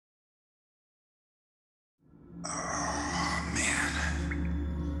Oh, man.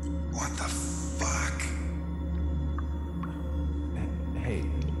 What the fuck? Hey,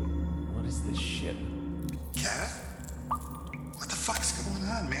 what is this shit? Kev? What the fuck's going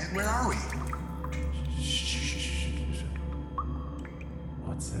on, man? Where are we? Shh.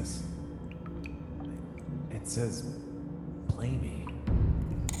 What's this? It says, play me.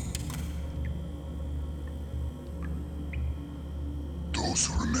 Those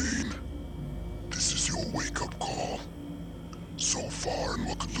who remain, this is your wake-up call. So far in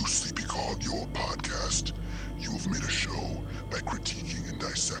what could loosely be called your podcast, you have made a show by critiquing and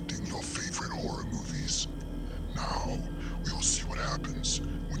dissecting your favorite horror movies. Now, we will see what happens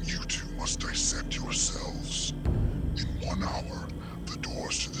when you two must dissect yourselves. In 1 hour, the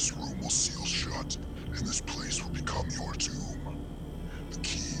doors to this room will seal shut, and this place will become your tomb. The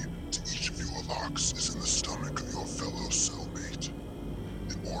key to each of your locks is in the stomach of your fellow cellmate.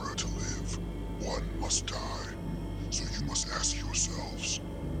 In order to live, one must die. So you must ask yourselves,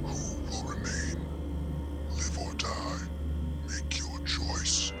 who will remain? Live or die. Make your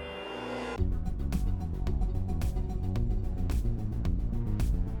choice.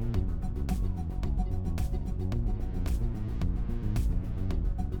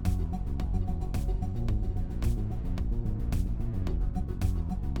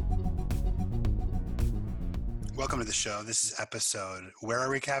 Welcome to the show. This is episode, where are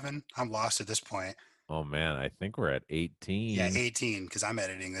we, Kevin? I'm lost at this point. Oh man, I think we're at 18. Yeah, 18, because I'm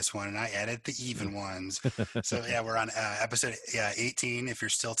editing this one, and I edit the even ones. So, yeah, we're on episode 18. If you're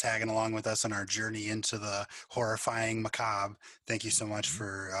still tagging along with us on our journey into the horrifying macabre, thank you so much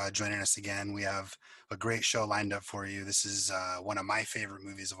for joining us again. We have a great show lined up for you. This is one of my favorite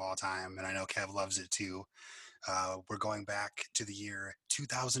movies of all time, and I know Kev loves it too. We're going back to the year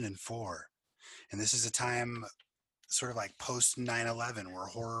 2004, and this is a time sort of like post 9/11 where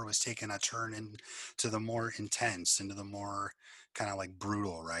horror was taking a turn into the more intense, into the more kind of like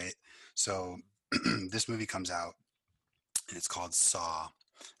brutal, right? So this movie comes out and it's called Saw.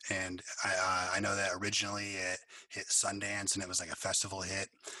 And I know that originally it hit Sundance and it was like a festival hit,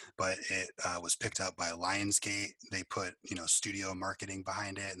 but it was picked up by Lionsgate. They put, studio marketing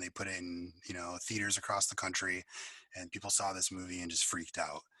behind it, and they put it in, theaters across the country, and people saw this movie and just freaked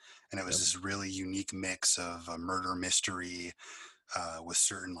out. And it was this really unique mix of a murder mystery with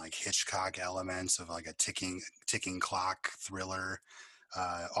certain like Hitchcock elements of like a ticking clock thriller,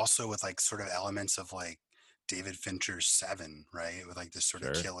 also with like sort of elements of like David Fincher's Seven, right? With like this sort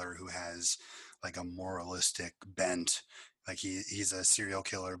of killer who has like a moralistic bent. Like he's a serial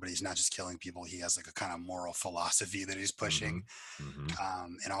killer, but he's not just killing people. He has like a kind of moral philosophy that he's pushing.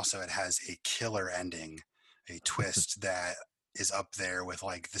 And also it has a killer ending, a twist that is up there with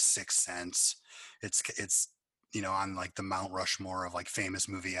like The Sixth Sense. It's on like the Mount Rushmore of like famous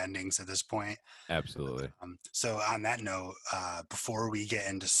movie endings at this point. Absolutely. So on that note, before we get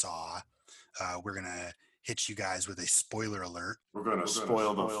into Saw, we're gonna hit you guys with a spoiler alert. We're gonna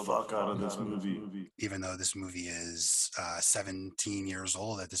spoil the fuck out of this movie. Even though this movie is 17 years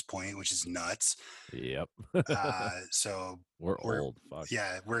old at this point, which is nuts. Yep. So we're old. Fuck.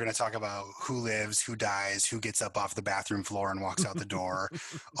 Yeah, we're going to talk about who lives, who dies, who gets up off the bathroom floor and walks out the door.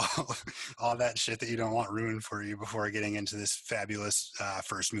 all that shit that you don't want ruined for you before getting into this fabulous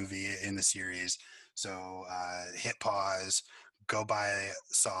first movie in the series. So hit pause, go buy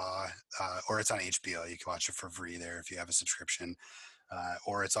Saw, or it's on HBO. You can watch it for free there if you have a subscription.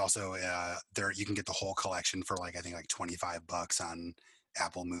 Or it's also there. You can get the whole collection for like I think like $25 on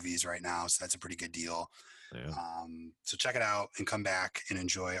Apple Movies right now. So that's a pretty good deal. Yeah. So check it out and come back and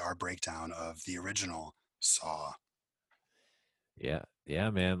enjoy our breakdown of the original Saw. Yeah,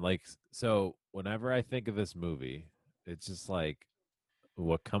 man. Like, so whenever I think of this movie, it's just like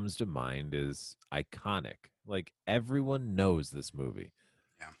what comes to mind is iconic. Like everyone knows this movie.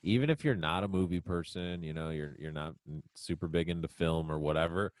 Yeah. Even if you're not a movie person, you're not super big into film or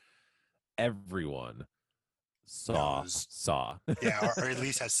whatever, everyone saw. Yeah, or at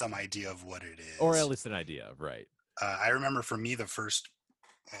least has some idea of what it is. Or at least an idea, right? I remember for me the first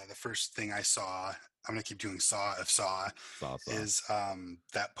thing I saw, I'm going to keep doing Saw, is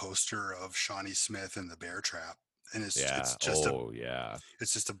that poster of Shawnee Smith in the bear trap. And it's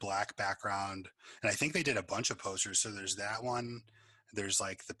just a black background. And I think they did a bunch of posters. So there's that one. There's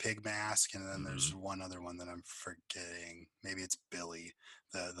like the pig mask, and then there's one other one that I'm forgetting. Maybe it's Billy.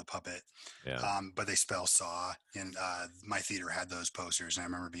 the puppet. Yeah. But they spell Saw, and my theater had those posters, and I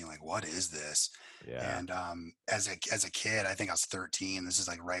remember being like, "What is this?" Yeah. And as a kid, I think I was 13. This is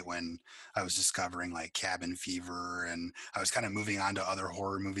like right when I was discovering like Cabin Fever, and I was kind of moving on to other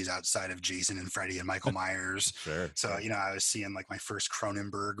horror movies outside of Jason and Freddy and Michael Myers. Sure. So sure. you know, I was seeing like my first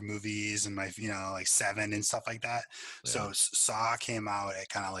Cronenberg movies and my like Seven and stuff like that. So Yeah. Saw came out at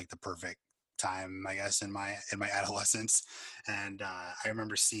kind of like the perfect time, I guess, in my adolescence, and I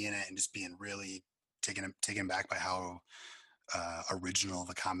remember seeing it and just being really taken back by how original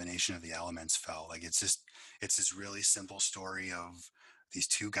the combination of the elements felt. Like it's this really simple story of these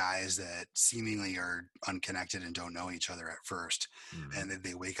two guys that seemingly are unconnected and don't know each other at first, Mhm. and then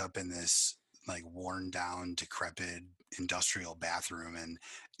they wake up in this like worn down, decrepit industrial bathroom, and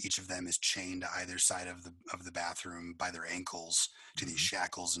each of them is chained to either side of the bathroom by their ankles to these Mhm.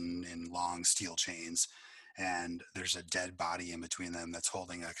 shackles and long steel chains. And there's a dead body in between them that's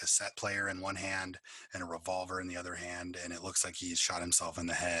holding a cassette player in one hand and a revolver in the other hand, and it looks like he's shot himself in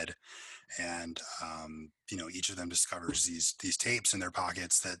the head. And you know, each of them discovers these tapes in their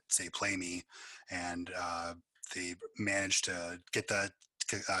pockets that say "Play Me," and they manage to get the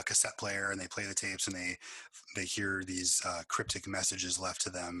cassette player, and they play the tapes, and they hear these cryptic messages left to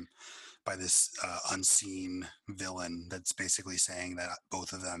them by this unseen villain that's basically saying that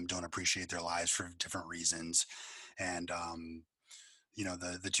both of them don't appreciate their lives for different reasons. And you know,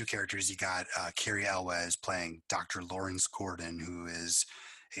 the two characters, you got Carrie Elwes playing Dr. Lawrence Gordon, who is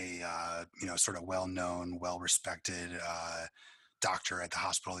a you know, sort of well-known, well-respected doctor at the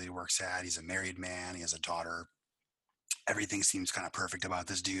hospital that he works at. He's a married man. He has a daughter. Everything seems kind of perfect about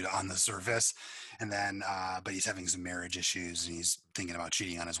this dude on the surface, and then but he's having some marriage issues, and he's thinking about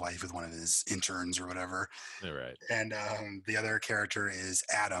cheating on his wife with one of his interns or whatever. All right. And the other character is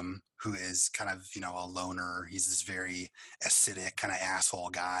Adam, who is kind of, you know, a loner. He's this very acidic kind of asshole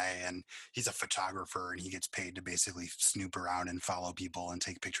guy, and he's a photographer, and he gets paid to basically snoop around and follow people and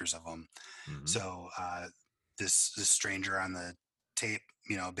take pictures of them. Mhm. So this stranger on the tape,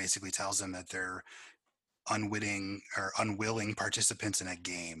 you know, basically tells them that they're unwitting or unwilling participants in a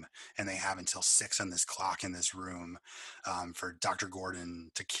game, and they have until 6 on this clock in this room for Dr.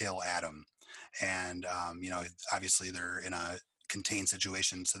 Gordon to kill Adam. And you know, obviously they're in a contained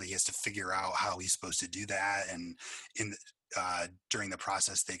situation, so that he has to figure out how he's supposed to do that. And in during the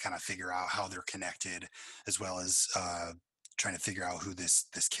process, they kind of figure out how they're connected, as well as trying to figure out who this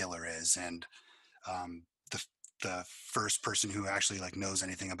killer is. And um, the the first person who actually like knows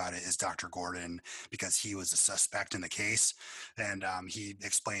anything about it is Dr. Gordon, because he was a suspect in the case, and he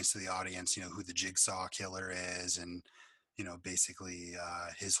explains to the audience, you know, who the Jigsaw killer is, and you know, basically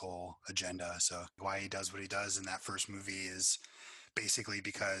his whole agenda. So why he does what he does in that first movie is basically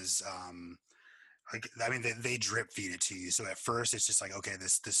because like, I mean, they drip feed it to you. So at first it's just like, okay,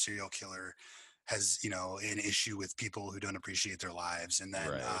 this serial killer has, you know, an issue with people who don't appreciate their lives. And then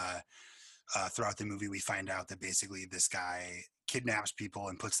Right. throughout the movie, we find out that basically this guy kidnaps people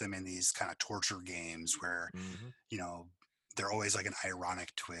and puts them in these kind of torture games where, Mhm. you know, they're always like an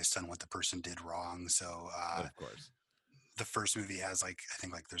ironic twist on what the person did wrong. So Of course. the first movie has like, I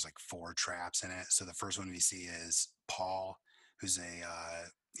think like there's like 4 traps in it. So the first one we see is Paul, who's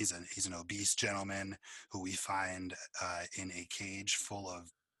he's an obese gentleman who we find in a cage full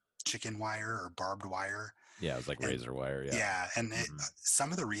of chicken wire or barbed wire. Yeah, it was like And razor wire. Yeah. yeah, and Mhm. some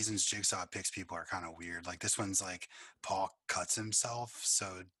of the reasons Jigsaw picks people are kind of weird. Like this one's like Paul cuts himself,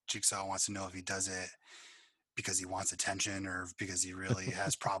 so Jigsaw wants to know if he does it because he wants attention or because he really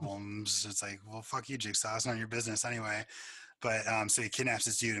has problems. It's like, well, fuck you, Jigsaw. It's not your business anyway. But so he kidnaps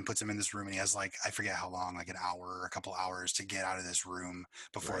this dude and puts him in this room, and he has like, I forget how long, like an hour or a couple hours to get out of this room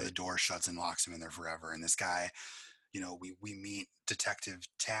before the Right. door shuts and locks him in there forever. And this guy, you know, we meet Detective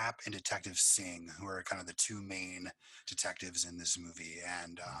Tapp and Detective Singh, who are kind of the two main detectives in this movie.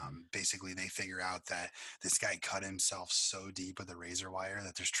 And Mhm. basically, they figure out that this guy cut himself so deep with a razor wire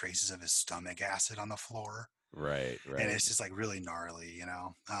that there's traces of his stomach acid on the floor, Right. and Right. it's just like really gnarly, you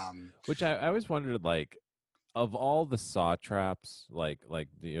know. Which I always wondered, like, of all the saw traps,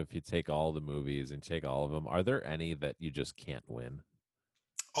 if you take all the movies and take all of them, are there any that you just can't win?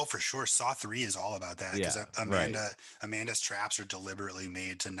 Oh, for sure. Saw 3 is all about that because Yeah. Right. Amanda's traps are deliberately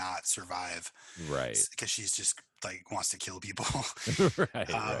made to not survive Right. because she's just like wants to kill people. right.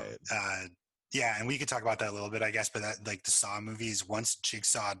 um, Right. yeah, and we could talk about that a little bit, I guess. But that, like the Saw movies, once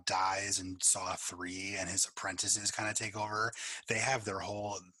Jigsaw dies in Saw 3 and his apprentices kind of take over, they have their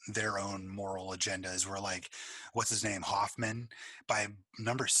own moral agendas. Where like, what's his name, Hoffman? By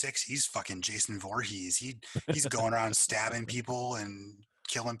number 6, he's fucking Jason Voorhees. He's going around stabbing people and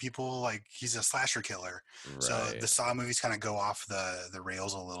killing people. Like he's a slasher killer. So Right. the Saw movies kind of go off the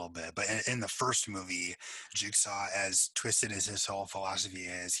rails a little bit. But in the first movie, Jigsaw, as twisted as his whole philosophy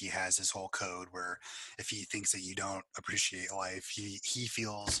is, he has his whole code where if he thinks that you don't appreciate life, he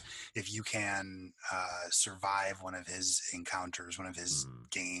feels if you can survive one of his encounters, one of his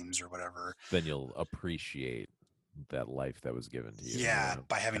games or whatever, then you'll appreciate that life that was given to you. yeah,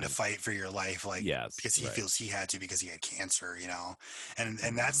 by having to fight for your life, like yes, because he feels he had to because he had cancer,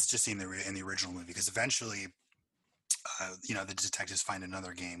 and that's just in the original movie because eventually the detectives find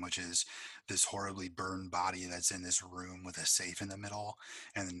another game, which is this horribly burned body that's in this room with a safe in the middle.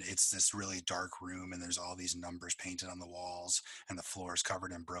 And it's this really dark room, and there's all these numbers painted on the walls, and the floor is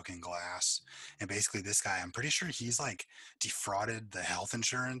covered in broken glass. And basically, this guy, I'm pretty sure he's like defrauded the health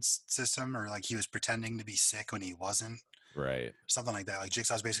insurance system, or like he was pretending to be sick when he wasn't. Right. Something like that. Like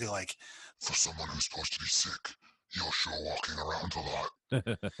Jigsaw's basically like, for someone who's supposed to be sick, you're sure walking around a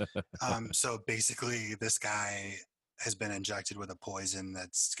lot. So basically, this guy has been injected with a poison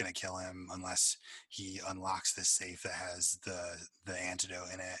that's going to kill him unless he unlocks this safe that has the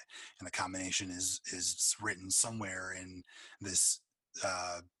antidote in it, and the combination is written somewhere in this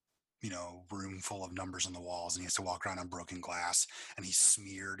room full of numbers on the walls, and he has to walk around on broken glass, and he's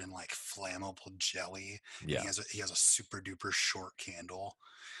smeared in like flammable jelly. Yeah. And he has a super duper short candle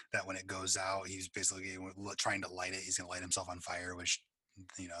that when it goes out, he's basically trying to light it. He's going to light himself on fire, which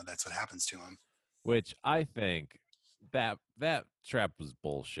that's what happens to him. Which I think that trap was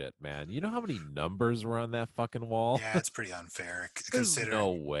bullshit, man. You know how many numbers were on that fucking wall? Yeah, it's pretty unfair. There's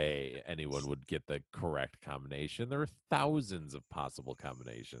no way anyone would get the correct combination. There are thousands of possible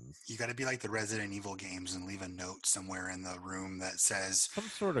combinations. You got to be like the Resident Evil games and leave a note somewhere in the room that says some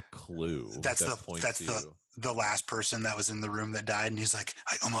sort of clue. That's the last person that was in the room that died, and he's like,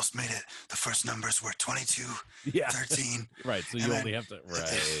 I almost made it. The first numbers were 22, 13. Right, so you only have to,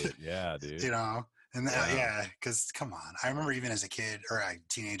 right, yeah, dude. And because come on. I remember even as a kid or a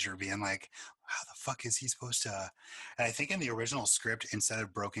teenager being like, how the fuck is he supposed to? And I think in the original script, instead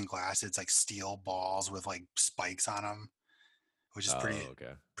of broken glass, it's like steel balls with like spikes on them, which is pretty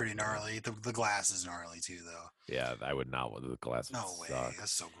gnarly. The glass is gnarly too, though. Yeah, I would not want the glass. No way,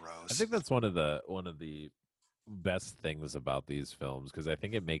 that's so gross. I think that's one of the best things about these films, because I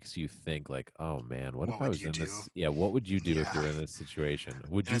think it makes you think like, oh man, what if I was in this? Yeah, what would you do if you're in this situation?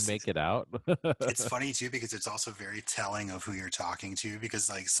 Would you make it out? It's funny too, because it's also very telling of who you're talking to, because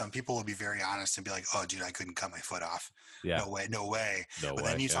like some people will be very honest and be like, oh dude, I couldn't cut my foot off. Yeah. No way. But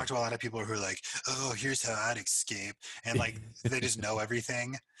then you talk to a lot of people who are like, oh, here's how I'd escape. And like, they just know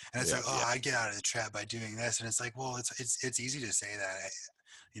everything. And it's like, oh, I get out of the trap by doing this. And it's like, well, it's easy to say that,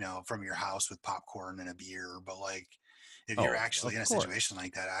 from your house with popcorn and a beer, but like if you're actually in a situation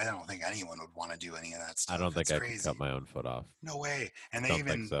like that, I don't think anyone would want to do any of that stuff. I don't think I could cut my own foot off. No way. And I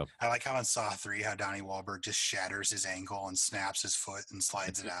like how in Saw 3, how Donnie Wahlberg just shatters his ankle and snaps his foot and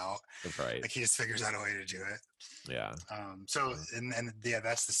slides it out. Right. Like he just figures out a way to do it. Yeah.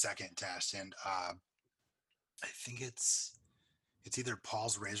 That's the second test. And I think it's either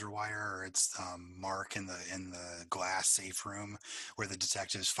Paul's razor wire or it's Mark in the glass safe room where the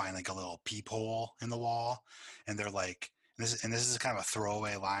detectives find like a little peephole in the wall, and they're like, this is kind of a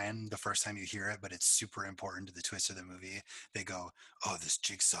throwaway line the first time you hear it, but it's super important to the twist of the movie. They go, oh, this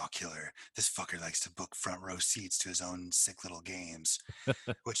Jigsaw killer, this fucker likes to book front row seats to his own sick little games,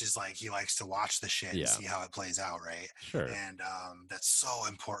 which is like he likes to watch the shit and see how it plays out, right? Sure. And that's so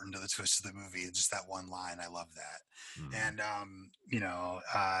important to the twist of the movie. Just that one line, I love that. And I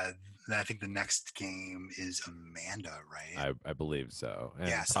think the next game is Amanda, right? I believe so.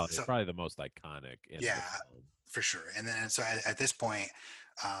 And probably the most iconic in the film. For sure. And then so at this point,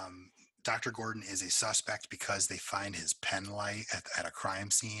 Dr. Gordon is a suspect because they find his pen light at a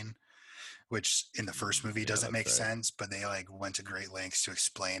crime scene, which in the first movie doesn't make sense, but they like went to great lengths to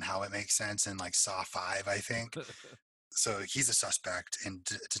explain how it makes sense in like Saw 5, I think. So he's a suspect, and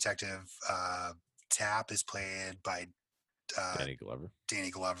Detective Tapp is played by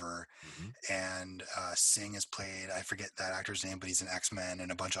Danny Glover. And Singh is played, I forget that actor's name, but he's in X-Men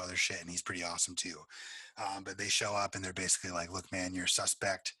and a bunch of other shit, and he's pretty awesome too. But they show up and they're basically like, look man, you're a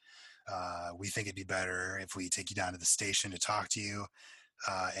suspect. We think it'd be better if we take you down to the station to talk to you.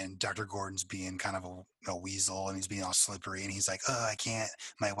 And Dr. Gordon's being kind of a weasel, and he's being all slippery, and he's like, oh, I can't,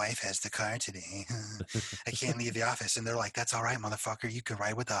 my wife has the car today. I can't leave the office. And they're like, that's all right, motherfucker, you can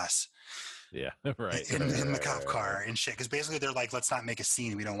ride with us. Yeah, right. In the cop car and shit. Because basically they're like, let's not make a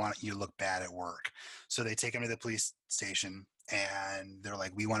scene. We don't want you to look bad at work. So they take him to the police station, and they're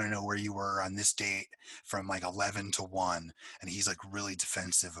like, we want to know where you were on this date from like 11 to 1. And he's like really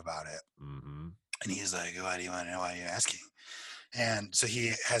defensive about it. And he's like, why do you want to know? Why are you asking? And so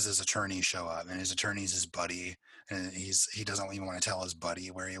he has his attorney show up, and his attorney's his buddy, and he doesn't even want to tell his buddy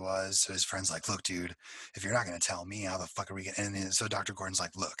where he was. So his friend's like, "Look, dude, if you're not going to tell me, how the fuck are we going?" And then, so Dr. Gordon's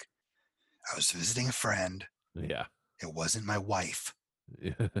like, "Look, I was visiting a friend. Yeah. It wasn't my wife.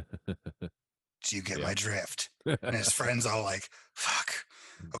 Do you get Yeah. my drift?" And his friend's all like, "Fuck.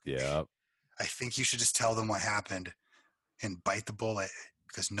 Okay, Yeah. I think you should just tell them what happened and bite the bullet,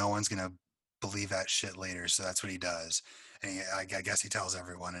 because no one's going to believe that shit later." So that's what he does. And I guess he tells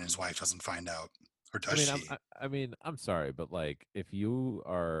everyone, and his wife doesn't find out. Or does she? I mean, I'm sorry, but like, if you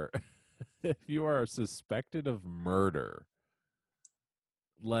are, if you are suspected of murder,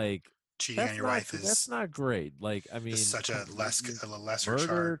 like, Cheating on your wife that's is not great. Like, I mean, such a lesser murder,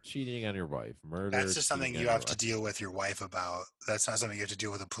 charge. cheating on your wife, murder. That's just something cheating you on have your to deal with your wife about. That's not something you have to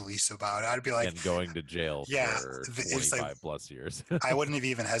deal with the police about. I'd be like, and going to jail yeah, for it's 25 like, plus years. I wouldn't have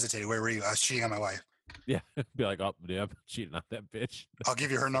even hesitated. Where were you? I was cheating on my wife. Yeah, be like, oh, yeah, I'm cheating on that bitch. I'll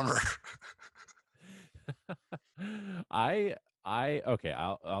give you her number. Okay,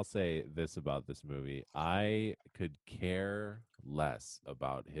 I'll say this about this movie. I could care less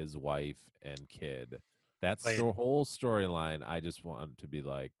about his wife and kid. That's Played- the whole storyline. I just want to be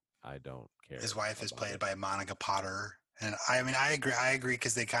like, I don't care. His wife is about played it. by Monica Potter. And I mean, I agree,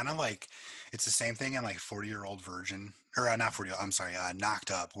 because they kind of like, it's the same thing in like 40-Year-Old Virgin, or not 40, I'm sorry, Knocked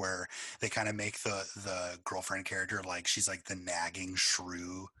Up, where they kind of make the girlfriend character like she's like the nagging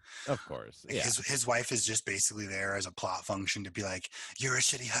shrew. Of course, Like yeah. his wife is just basically there as a plot function to be like, you're a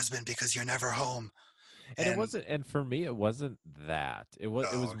shitty husband because you're never home. And it wasn't, and for me, it wasn't that. It was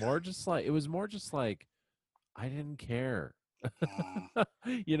okay. more just like I didn't care. Mm.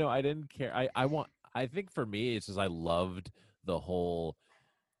 You know, I didn't care. I think for me, it's just I loved the whole,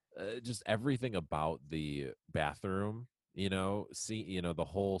 just everything about the bathroom. You know, the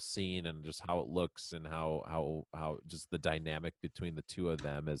whole scene and just how it looks and how just the dynamic between the two of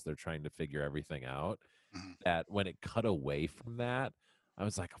them as they're trying to figure everything out. Mhm. That when it cut away from that, I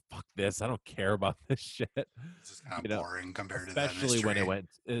was like, fuck this. I don't care about this shit. It's just kind of boring compared to that Especially when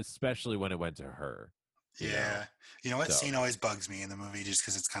mystery. it went to her. Yeah. You know what So- scene always bugs me in the movie, just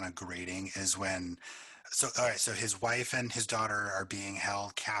because it's kind of grating, is when, all right, so his wife and his daughter are being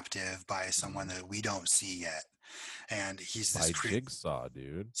held captive by someone that we don't see yet. And he's this By Jigsaw,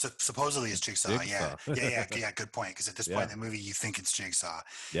 dude. So supposedly it's Jigsaw. Jigsaw. Yeah. Good point. Because at this point Yeah. in the movie, you think it's Jigsaw.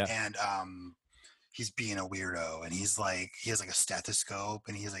 Yeah. And he's being a weirdo, and he's like, he has like a stethoscope,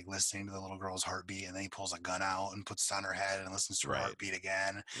 and he's like listening to the little girl's heartbeat, and then he pulls a gun out and puts it on her head and listens to her Right. heartbeat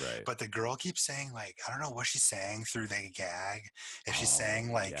again. Right. But the girl keeps saying, like, I don't know what she's saying through the gag. If she's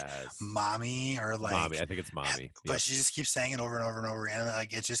saying like yes. mommy or like mommy, I think it's mommy. but Yep. she just keeps saying it over and over and over again. And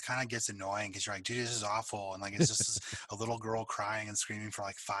like it just kind of gets annoying, because you're like, dude, this is awful. And like it's just a little girl crying and screaming for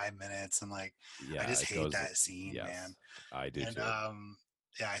like 5 minutes. And like Yeah, I just it hate goes- that scene, yes, man. I do And too.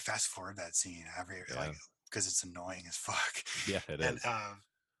 yeah, I fast forward that scene like, because it's annoying as fuck. Yeah, it And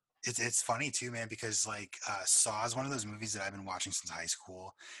is. it's funny too, man, because like Saw is one of those movies that I've been watching since high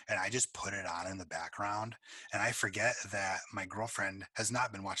school, and I just put it on in the background, and I forget that my girlfriend has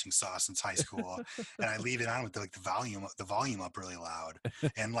not been watching Saw since high school, and I leave it on with the volume up really loud,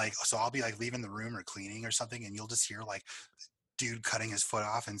 and like so I'll be like leaving the room or cleaning or something, and you'll just hear like dude cutting his foot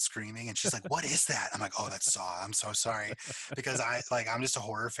off and screaming, and she's like, what is that? I'm like, oh, that's Saw. I'm so sorry, because I'm just a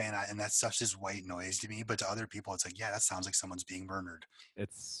horror fan, and that stuff's just white noise to me, but to other people it's like, yeah, that sounds like someone's being murdered.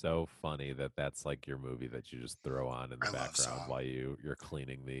 It's so funny that that's like your movie that you just throw on in the I love background Saw. while you're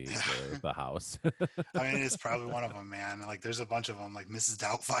cleaning the house. I mean, it's probably one of them, man. Like there's a bunch of them, like Mrs.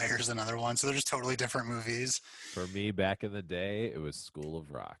 Doubtfire is another one, so they're just totally different movies. For me, back in the day, it was School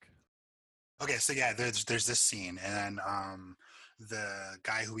of Rock. Okay, so yeah, there's this scene, and then the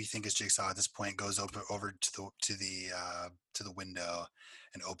guy who we think is Jigsaw at this point goes over to the window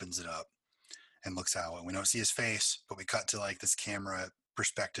and opens it up and looks out, and we don't see his face, but we cut to like this camera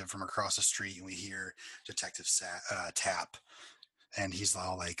perspective from across the street, and we hear Detective Tapp, and he's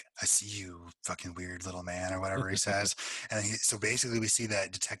all like, I see you, fucking weird little man, or whatever he says. And so basically we see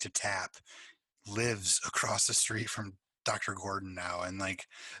that Detective Tapp lives across the street from Dr. Gordon now, and like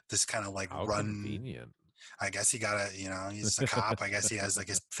this kind of like How convenient. I guess he he's a cop. I guess he has like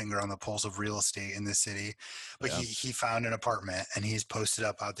his finger on the pulse of real estate in this city. But Yeah. he found an apartment, and he's posted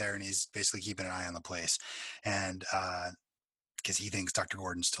up out there, and he's basically keeping an eye on the place. And because he thinks Dr.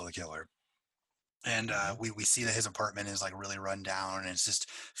 Gordon's still the killer. And we see that his apartment is like really run down, and it's just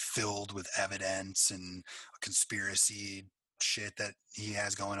filled with evidence and conspiracy shit that he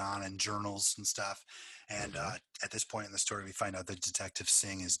has going on, and journals and stuff. And at this point in the story, we find out that Detective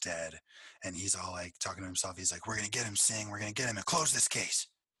Singh is dead, and he's all like talking to himself. He's like, we're going to get him, Singh. We're going to get him and close this case.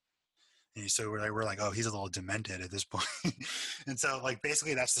 And so we're like, oh, he's a little demented at this point. And so like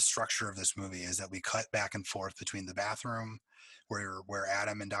basically that's the structure of this movie, is that we cut back and forth between the bathroom where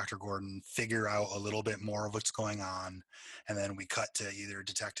Adam and Dr. Gordon figure out a little bit more of what's going on, and then we cut to either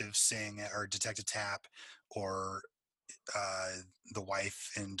Detective Singh or Detective Tapp or the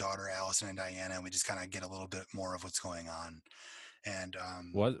wife and daughter Allison and Diana, and we just kind of get a little bit more of what's going on. And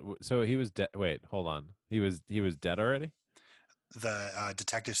so he was dead. Wait, hold on. He was dead already? the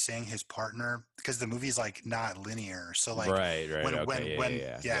Detective Singh, his partner, because the movie's like not linear. So like right. when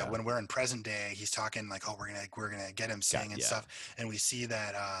Okay, yeah. when we're in present day, he's talking like, oh, we're gonna get him Singh and stuff, and we see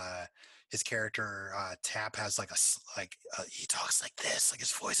that his character Tapp has like he talks like this, like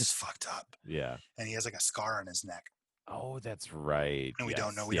his voice is fucked up. Yeah, and he has like a scar on his neck. Oh, that's right. And we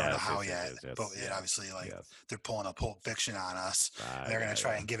don't know how yet, but it obviously they're pulling a Pulp Fiction on us. They're going to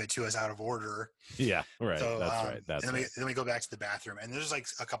try and give it to us out of order. Yeah, right. So, that's right. That's then we go back to the bathroom, and there's like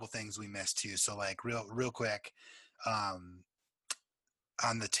a couple things we missed too. So like real quick, on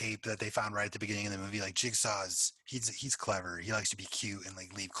the tape that they found right at the beginning of the movie, like Jigsaw's he's clever. He likes to be cute and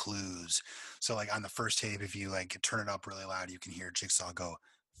like leave clues. So like on the first tape, if you like turn it up really loud, you can hear Jigsaw go,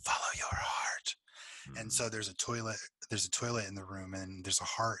 "Follow your heart." And so there's a toilet in the room, and there's a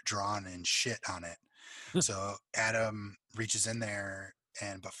heart drawn and shit on it. So Adam reaches in there,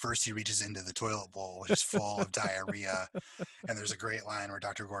 but first he reaches into the toilet bowl, which is full of diarrhea. And there's a great line where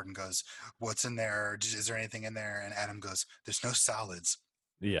Dr. Gordon goes, "What's in there? Is there anything in there?" And Adam goes, "There's no solids."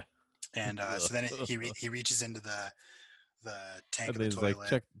 Yeah. And so then he reaches into the tank of the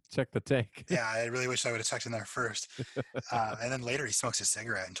toilet. Like, check the tank. Yeah, I really wish I would have checked in there first. And then later he smokes a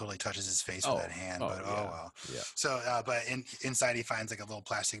cigarette and totally touches his face with that hand. But well. Yeah. So, but inside he finds like a little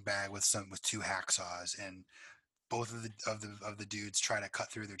plastic bag with two hacksaws, and both of the dudes try to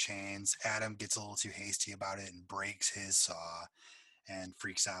cut through their chains. Adam gets a little too hasty about it and breaks his saw and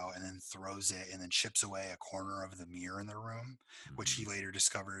freaks out, and then throws it and then chips away a corner of the mirror in the room, which he later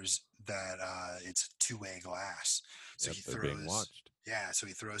discovers that it's two-way glass. So he throws, so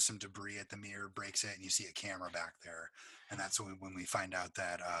he throws some debris at the mirror, breaks it, and you see a camera back there. And that's when we find out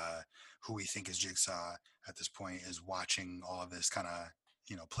that who we think is Jigsaw at this point is watching all of this kind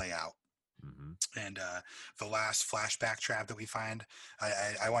of play out. And the last flashback trap that we find,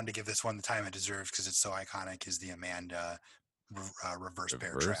 I wanted to give this one the time it deserves because it's so iconic, is the Amanda reverse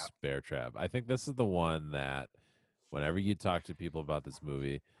bear trap. I think this is the one that whenever you talk to people about this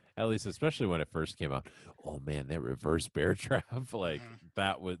movie, at least especially when it first came out, oh man, that reverse bear trap, like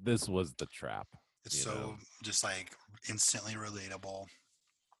this was the trap. It's so just like instantly relatable.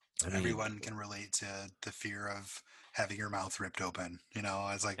 Everyone can relate to the fear of having your mouth ripped open.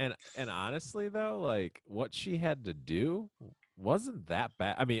 It's like, and honestly though, like what she had to do wasn't that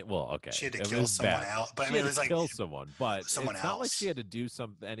bad. I mean, well, okay, she had to kill someone else, but it was like kill someone, but someone it's else. not like she had to do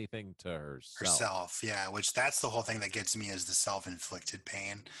anything to herself. Yeah, which that's the whole thing that gets me, is the self-inflicted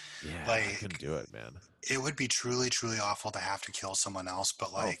pain. Yeah, like, I couldn't do it, man. It would be truly, truly awful to have to kill someone else,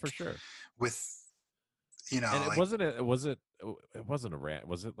 but like, for sure, with and it wasn't a rat.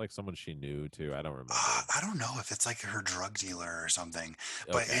 Was it like someone she knew too? I don't remember. I don't know if it's like her drug dealer or something,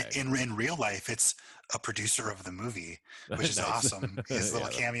 but in real life, it's a producer of the movie, which is awesome. His little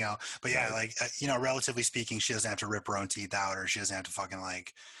cameo. But relatively speaking, she doesn't have to rip her own teeth out, or she doesn't have to fucking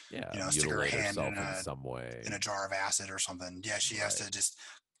stick her hand in some way in a jar of acid or something. Yeah, she has to just.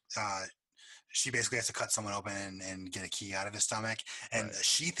 She basically has to cut someone open and get a key out of his stomach, and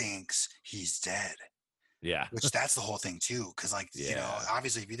she thinks he's dead. Yeah, which that's the whole thing too, because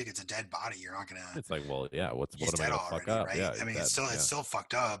obviously if you think it's a dead body, you're not gonna. It's like, well, yeah, what am I gonna fuck up? Right? Yeah, I mean, it's still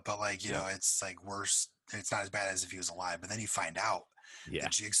fucked up, but it's like worse. It's not as bad as if he was alive. But then you find out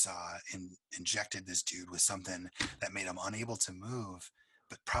that Jigsaw injected this dude with something that made him unable to move,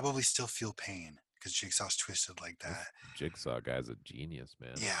 but probably still feel pain. Because Jigsaw's twisted like that. Jigsaw guy's a genius,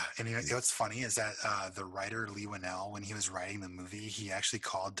 man. Yeah, and what's funny is that the writer Leigh Whannell, when he was writing the movie, he actually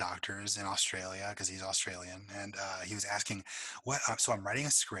called doctors in Australia, because he's Australian, and he was asking, so I'm writing a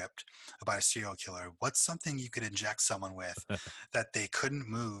script about a serial killer. What's something you could inject someone with that they couldn't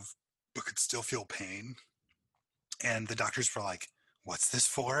move but could still feel pain? And the doctors were like, "What's this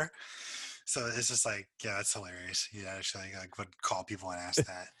for?" So it's just like, yeah, it's hilarious. Yeah, actually, would call people and ask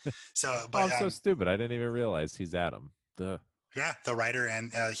that. So, but I'm so stupid. I didn't even realize he's Adam. Duh. Yeah, the writer,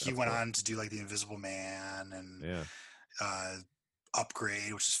 and he went on to do like the Invisible Man and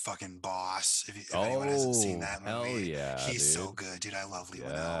Upgrade, which is fucking boss. If anyone hasn't seen that movie, he's so good, dude. I love Leigh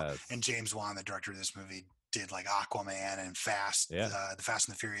Whannell. And James Wan, the director of this movie, did like Aquaman and the Fast and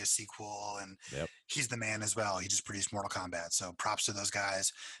the Furious sequel, and he's the man as well. He just produced Mortal Kombat, so props to those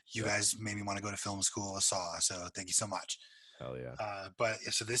guys. You guys made me want to go to film school with Saw, so thank you so much. Hell yeah. But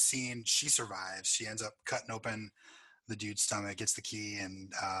so this scene, she survives. She ends up cutting open the dude's stomach, gets the key,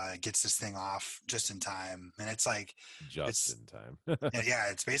 and gets this thing off just in time. And it's like, Just it's in time. yeah,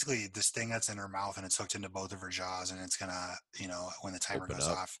 it's basically this thing that's in her mouth and it's hooked into both of her jaws, and it's gonna, when the timer Open goes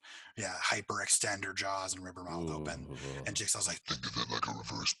up. off, hyper extend her jaws and rip her mouth open. And Jigsaw's like, Think of it like a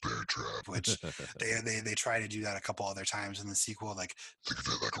reverse bear trap. which they try to do that a couple other times in the sequel, like Think of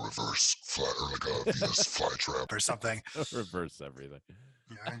it like a reverse fly or like a Venus flytrap. or something. Reverse everything.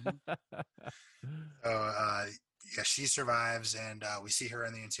 Yeah. So yeah, she survives, and we see her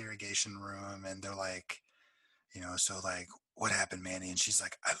in the interrogation room, and they're like, so like, what happened, Manny? And she's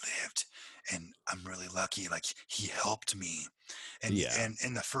like, I lived, and I'm really lucky. Like, he helped me. And Yeah. and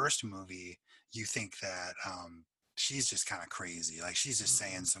in the first movie, you think that she's just kind of crazy. Like, she's just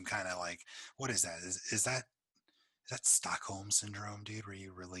saying some kind of like, what is that? Is that Stockholm syndrome, dude? Where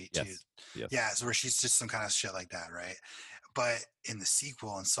you relate to? Yes. Yeah, so where she's just some kind of shit like that, right? But in the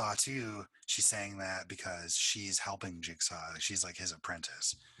sequel in Saw 2, she's saying that because she's helping Jigsaw. She's like his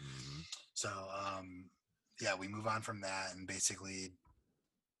apprentice. Mhm. So, yeah, we move on from that, and basically,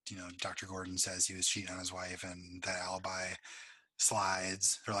 Dr. Gordon says he was cheating on his wife, and that alibi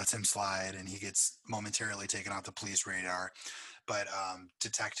slides or lets him slide, and he gets momentarily taken off the police radar. But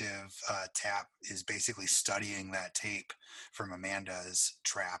Detective Tapp is basically studying that tape from Amanda's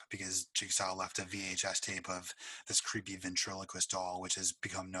trap, because Jigsaw left a VHS tape of this creepy ventriloquist doll, which has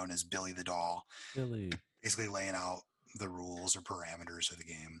become known as Billy the Doll, Billy. basically laying out the rules or parameters of the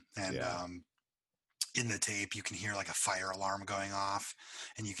game. And Yeah. in the tape, you can hear like a fire alarm going off,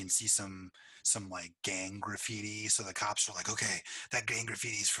 and you can see some like gang graffiti. So the cops are like, okay, that gang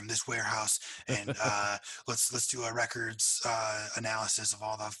graffiti is from this warehouse, and let's do a records analysis of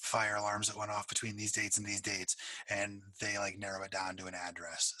all the fire alarms that went off between these dates and these dates. And they like narrow it down to an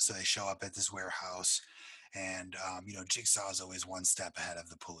address. So they show up at this warehouse, and Jigsaw is always one step ahead of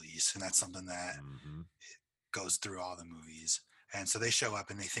the police, and that's something that Mhm. goes through all the movies. And so they show up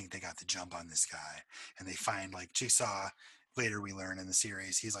and they think they got the jump on this guy, and they find like Jigsaw. Later, we learn in the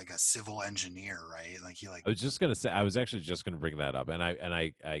series he's like a civil engineer, right? Like he like I was just gonna say. I was actually just gonna bring that up, and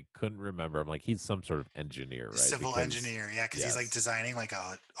I couldn't remember. I'm like, he's some sort of engineer, right? civil Because- engineer, yeah, because he's like yes. designing like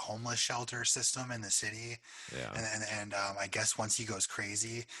a homeless shelter system in the city. Yeah. And I guess once he goes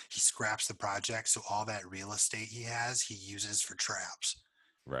crazy, he scraps the project, so all that real estate he has, he uses for traps.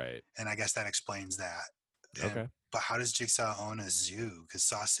 Right. And I guess that explains that. Okay. But how does Jigsaw own a zoo? Because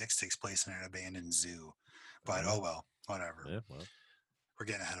Saw 6 takes place in an abandoned zoo. But oh well, whatever. Yeah. Well, We're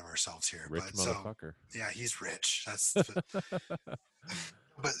getting ahead of ourselves here. rich But so motherfucker. yeah, he's rich. That's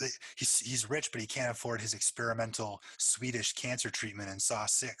but he's rich, but he can't afford his experimental Swedish cancer treatment in Saw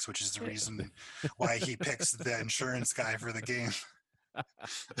 6, which is the reason why he picks the insurance guy for the game.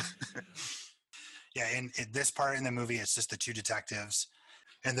 Yeah, in this part in the movie, it's just the two detectives,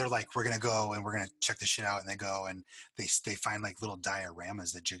 and they're like, we're gonna go and we're gonna check this shit out, and they go and they find like little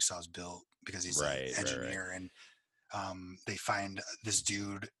dioramas that Jigsaw's built because he's Right, an right, engineer. And they find this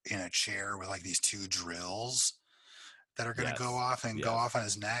dude in a chair with like these two drills that are gonna go Yes, off and go yes. off on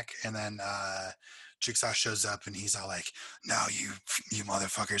his neck. And then Jigsaw shows up and he's all like, now you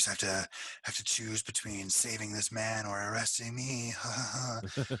motherfuckers have to choose between saving this man or arresting me.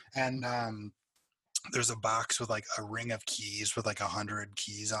 And there's a box with like a ring of keys with like 100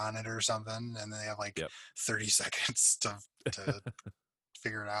 keys on it or something, and they have like Yep. 30 seconds to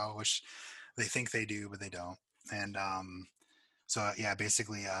figure it out, which they think they do, but they don't. And so yeah,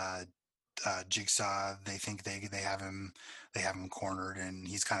 basically Jigsaw, they think they have him cornered, and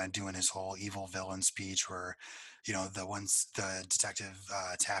he's kind of doing his whole evil villain speech where the detective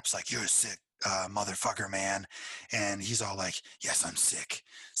Taps like, you're a sick motherfucker, man. And he's all like, yes, I'm sick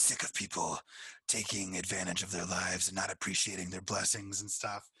of people taking advantage of their lives and not appreciating their blessings and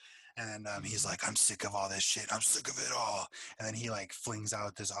stuff. And then he's like, I'm sick of all this shit, I'm sick of it all. And then he like flings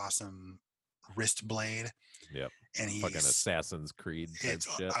out this awesome wrist blade. Yep. And he's Fucking Assassin's Creed type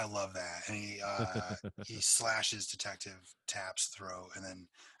shit. I love that. And he slashes Detective Tap's throat and then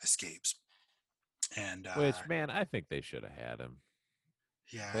escapes. And Which, man, I think they should have had him.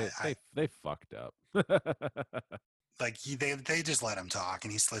 yeah, They fucked up. like they just let him talk,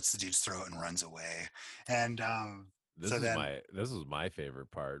 and he slits the dude's throat and runs away. And This is my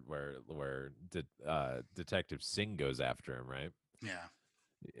favorite part where Detective Singh goes after him, right? yeah,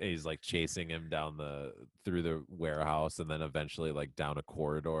 He's like chasing him through the warehouse, and then eventually like down a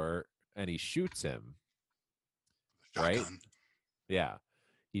corridor, and he shoots him. Right? shotgun. Yeah.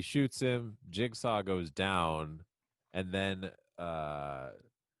 He shoots him, Jigsaw goes down, and then I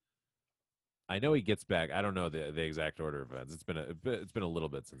know he gets back. I don't know the exact order of events. It's been a little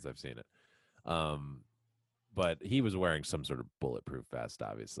bit since I've seen it. but he was wearing some sort of bulletproof vest,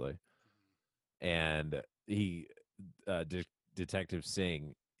 obviously. And he, Detective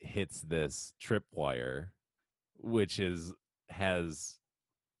Singh hits this tripwire, which has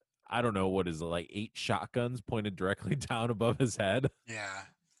I don't know what is it, like 8 shotguns pointed directly down above his head. Yeah.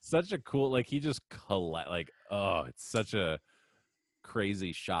 Such a cool, like he just like, oh, it's such a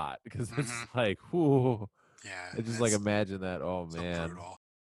crazy shot because it's like, whoo. Yeah. I just like imagine that. Oh so man. brutal.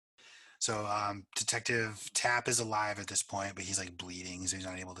 So Detective Tapp is alive at this point, but he's like bleeding, so he's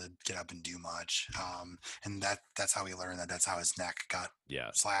not able to get up and do much. And that's how we learn that's how his neck got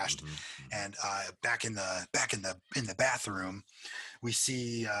slashed. And back in the bathroom, we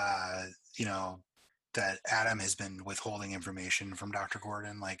see that Adam has been withholding information from Dr.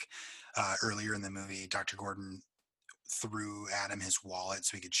 Gordon. Like earlier in the movie, Dr. Gordon threw Adam his wallet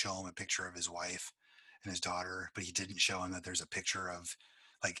so he could show him a picture of his wife and his daughter, but he didn't show him that there's a picture of,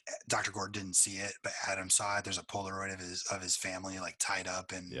 like, Dr. Gordon didn't see it, but Adam saw it. There's a Polaroid of his family like tied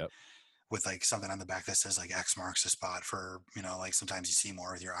up and with like something on the back that says like X marks the spot for, like sometimes you see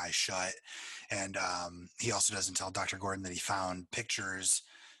more with your eyes shut. And he also doesn't tell Dr. Gordon that he found pictures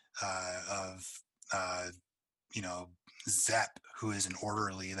of Zepp, who is an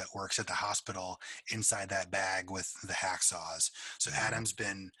orderly that works at the hospital, inside that bag with the hacksaws. So Adam's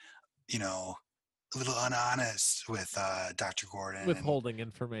been, a little unhonest with Dr. Gordon. Withholding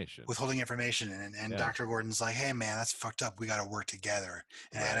information. And Dr. Gordon's like, hey, man, that's fucked up. We got to work together.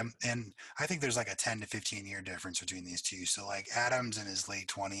 And Adam, and I think there's like a 10 to 15 year difference between these two. So like Adam's in his late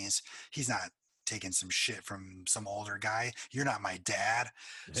 20s. He's not taking some shit from some older guy. You're not my dad.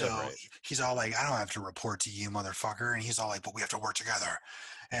 So he's all like, I don't have to report to you, motherfucker. And he's all like, but we have to work together.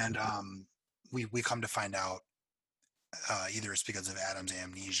 And we come to find out, either it's because of Adam's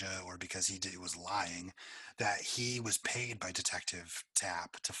amnesia or because he was lying, that he was paid by Detective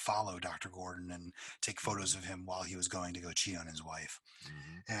Tapp to follow Dr. Gordon and take photos of him while he was going to go cheat on his wife.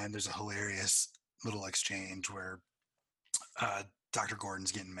 And there's a hilarious little exchange where Dr.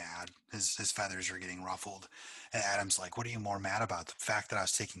 Gordon's getting mad. His feathers are getting ruffled. And Adam's like, what are you more mad about? The fact that I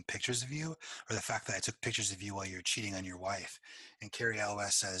was taking pictures of you or the fact that I took pictures of you while you're cheating on your wife? And Carrie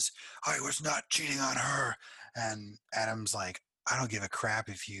Elwes says, I was not cheating on her. And Adam's like, I don't give a crap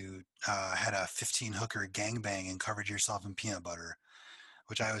if you had a 15 hooker gangbang and covered yourself in peanut butter,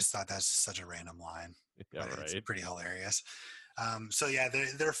 which I always thought that's such a random line. It's pretty hilarious. So yeah,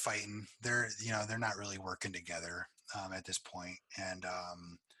 they're fighting. They're not really working together at this point. And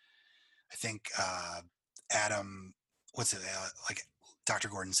I think Adam, like Dr.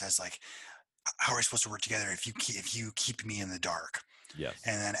 Gordon says, like, how are we supposed to work together if you keep me in the dark? Yes.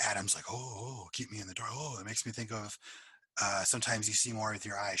 And then Adam's like, oh, keep me in the dark. Oh, it makes me think of sometimes you see more with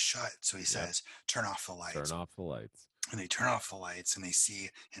your eyes shut. So he says, turn off the lights. Turn off the lights. And they turn off the lights and they see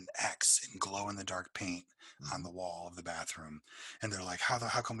an X in glow in the dark paint on the wall of the bathroom. And they're like, how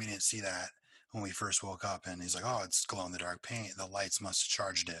come we didn't see that when we first woke up? And he's like, oh, it's glow in the dark paint. The lights must have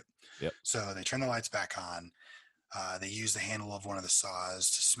charged it. Yep. So they turn the lights back on. They use the handle of one of the saws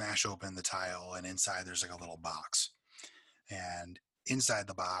to smash open the tile. And inside there's like a little box. And inside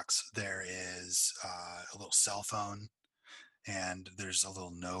the box, there is a little cell phone. And there's a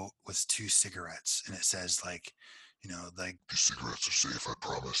little note with 2 cigarettes. And it says like, like, these cigarettes are safe, I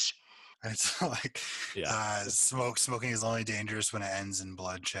promise. And it's like, smoking is only dangerous when it ends in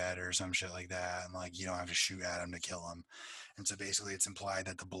bloodshed or some shit like that. And like, you don't have to shoot at him to kill him. And so basically it's implied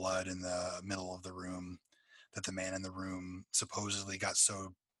that the blood in the middle of the room, that the man in the room supposedly got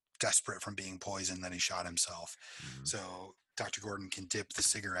so desperate from being poisoned that he shot himself. So Dr. Gordon can dip the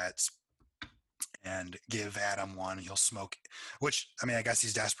cigarettes and give Adam one. He'll smoke, which, I mean, I guess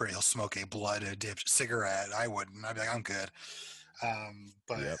he's desperate. He'll smoke a blood-dipped cigarette. I wouldn't. I'd be like, I'm good.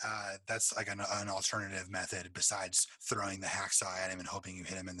 That's like an alternative method besides throwing the hacksaw at him and hoping you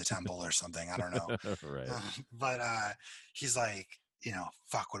hit him in the temple or something. I don't know. But he's like,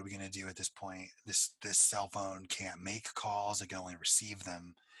 fuck, what are we going to do at this point? This cell phone can't make calls. It can only receive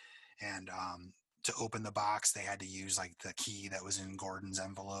them. And to open the box, they had to use like the key that was in Gordon's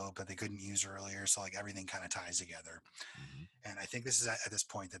envelope that they couldn't use earlier. So like everything kind of ties together. And I think this is at this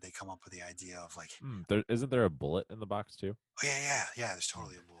point that they come up with the idea of like, isn't there a bullet in the box too? Oh yeah. There's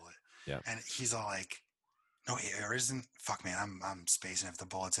totally a bullet. Yeah. And he's all like, no, or isn't, fuck man, I'm spacing if the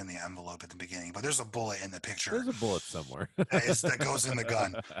bullet's in the envelope at the beginning, but there's a bullet in the picture. There's a bullet somewhere. that goes in the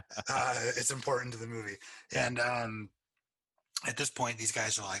gun. It's important to the movie. And, at this point, these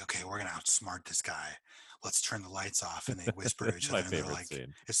guys are like, okay, we're going to outsmart this guy. Let's turn the lights off. And they whisper to each other. And they're like,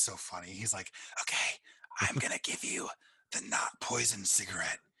 it's so funny. He's like, okay, I'm going to give you the not poison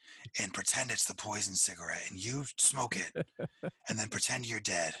cigarette and pretend it's the poison cigarette. And you smoke it and then pretend you're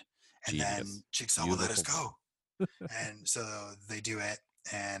dead. And then Jigsaw will let us go. And so they do it,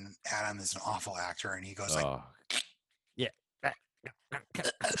 and Adam is an awful actor, and he goes like, Oh, yeah.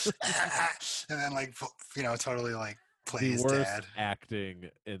 and then like totally like The plays worst dead. acting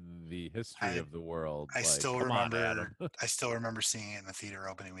in the history of the world. I Like, still come on, remember. Adam. I still remember seeing it in the theater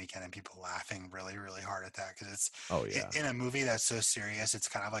opening weekend and people laughing really, really hard at that because it's Oh yeah, in a movie that's so serious. It's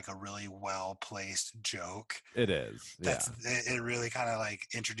kind of like a really well placed joke. it is. Yeah, It really kind of like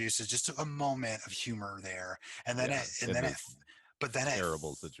introduces just a moment of humor there, and then yeah.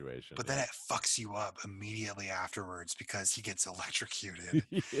 Terrible situation. But then it fucks you up immediately afterwards because he gets electrocuted.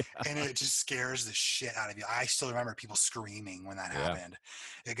 Yeah. And it just scares the shit out of you. I still remember people screaming when that happened.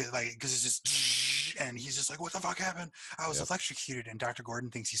 Because it's just, and he's just like, what the fuck happened? I was electrocuted. And Dr. Gordon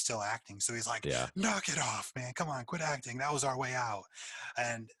thinks he's still acting. So he's like, knock it off, man. Come on, quit acting. That was our way out.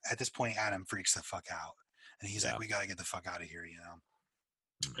 And at this point, Adam freaks the fuck out. And he's like, we got to get the fuck out of here,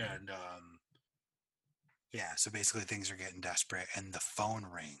 And, so basically things are getting desperate and the phone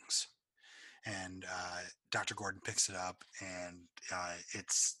rings. And Dr. Gordon picks it up, and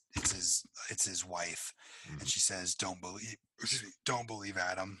it's his wife, and she says, "Don't believe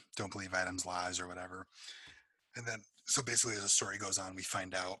Adam. Don't believe Adam's lies or whatever." And then, so basically, as the story goes on, we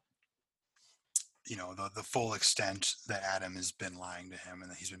find out, the full extent that Adam has been lying to him,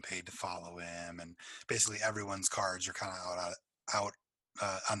 and that he's been paid to follow him, and basically everyone's cards are kind of out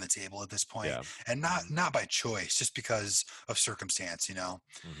on the table at this point, and not by choice, just because of circumstance,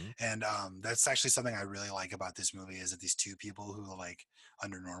 And that's actually something I really like about this movie is that these two people who like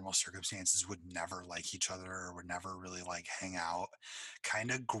under normal circumstances would never like each other or would never really like hang out,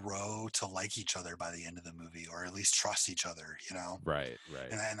 kind of grow to like each other by the end of the movie, or at least trust each other, Right.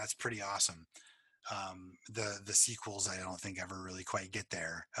 And that's pretty awesome. The sequels I don't think ever really quite get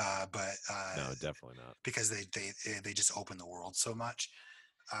there, but no, definitely not, because they just open the world so much.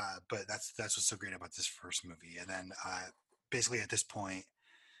 But that's what's so great about this first movie. And then basically at this point,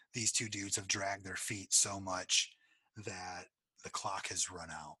 these two dudes have dragged their feet so much that the clock has run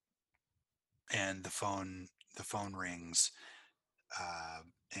out, and the phone rings,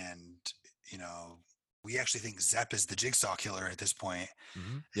 and we actually think Zepp is the Jigsaw killer at this point.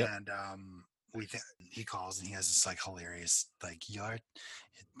 And he calls and he has this like hilarious like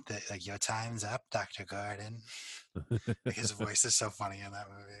your time's up, Dr. Gordon. Like, his voice is so funny in that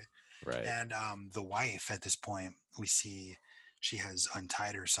movie. Right. And the wife at this point, we see she has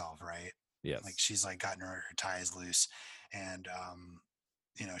untied herself, right? Yes. Like she's like gotten her ties loose, and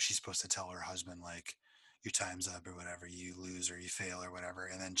she's supposed to tell her husband like your time's up or whatever, you lose or you fail or whatever.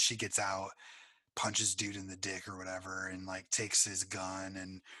 And then she gets out, punches dude in the dick or whatever, and like takes his gun,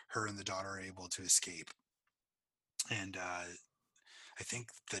 and her and the daughter are able to escape. And I think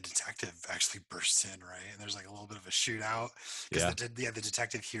the detective actually bursts in, right? And there's like a little bit of a shootout because the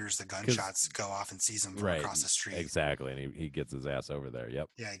detective hears the gunshots go off and sees him from across the street. Exactly, and he gets his ass over there. Yep.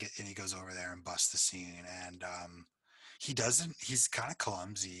 Yeah, and he goes over there and busts the scene, and he's kind of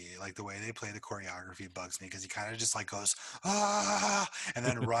clumsy. Like the way they play the choreography bugs me because he kind of just like goes, and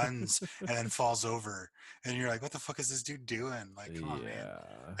then runs and then falls over. And you're like, what the fuck is this dude doing? Like, come on, man.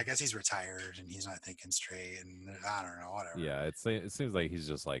 I guess he's retired and he's not thinking straight, and I don't know, whatever. Yeah, it seems like he's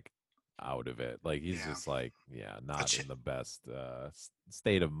just like out of it. Like he's just like, not in the best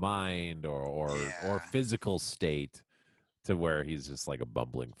state of mind or physical state, to where he's just like a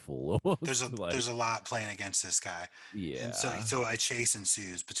bumbling fool almost. There's a lot playing against this guy. Yeah. And so a chase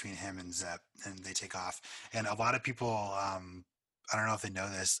ensues between him and Zepp, and they take off. And a lot of people, I don't know if they know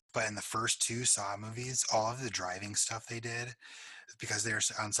this, but in the first two Saw movies, all of the driving stuff they did, because they're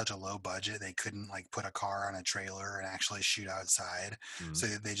on such a low budget, they couldn't like put a car on a trailer and actually shoot outside. So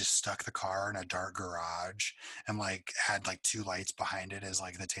they just stuck the car in a dark garage and like had like two lights behind it as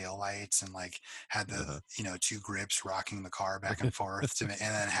like the tail lights, and like had the two grips rocking the car back and forth and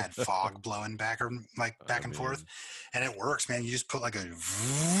then had fog blowing back and forth. And it works, man. You just put like an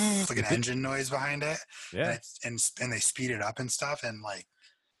engine noise behind it, and they speed it up and stuff, and like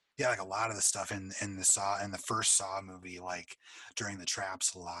a lot of the stuff in the first Saw movie, like during the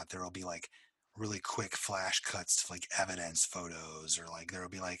traps a lot, there will be like really quick flash cuts to like evidence photos, or like there will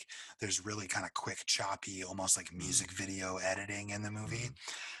be like there's really kind of quick choppy almost like music video editing in the movie.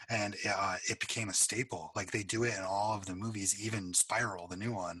 And it became a staple. Like they do it in all of the movies, even Spiral, the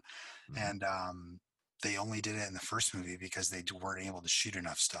new one. And they only did it in the first movie because they weren't able to shoot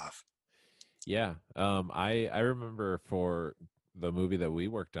enough stuff. I remember for the movie that we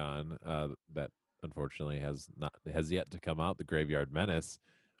worked on, that unfortunately has yet to come out, The Graveyard Menace,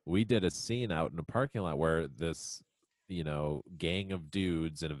 we did a scene out in a parking lot where this gang of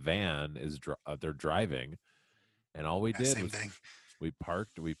dudes in a van is they're driving, and all we did was We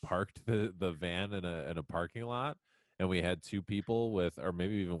parked the van in a parking lot, and we had two people with, or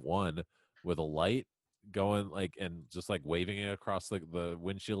maybe even one, with a light going like, and just like waving it across the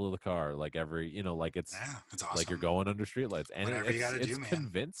windshield of the car, like every, like it's Yeah, it's like you're awesome. going under streetlights, and Whatever you got to it's do, man.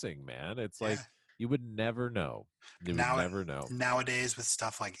 convincing, man. It's Yeah. like you would never know. You would Now never know. nowadays with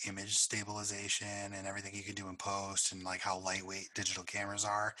stuff like image stabilization and everything you can do in post and like how lightweight digital cameras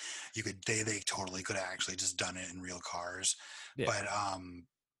are, they totally could have actually just done it in real cars. Yeah. But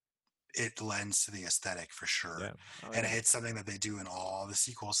it lends to the aesthetic for sure. Yeah. Oh, And yeah. it's something that they do in all the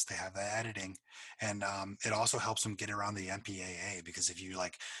sequels. They have that editing, and it also helps them get around the MPAA, because if you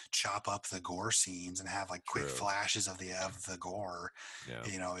like chop up the gore scenes and have like quick True. flashes of the gore, Yeah.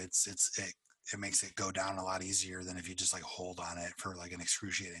 it makes it go down a lot easier than if you just like hold on it for like an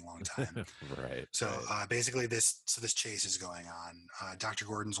excruciating long time. Right. So right. basically this chase is going on. Dr.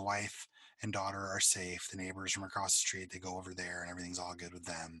 Gordon's wife and daughter are safe. The neighbors from across the street, they go over there and everything's all good with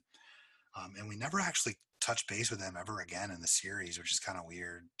them. And we never actually touch base with them ever again in the series, which is kind of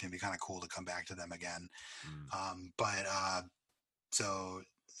weird. It'd be kind of cool to come back to them again. So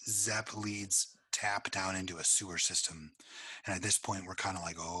Zep leads Tap down into a sewer system. And at this point, we're kind of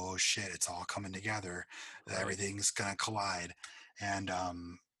like, oh shit, it's all coming together. Right. Everything's going to collide. And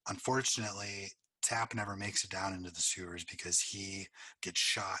unfortunately, Tap never makes it down into the sewers because he gets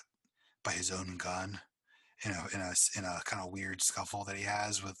shot by his own gun in a kind of weird scuffle that he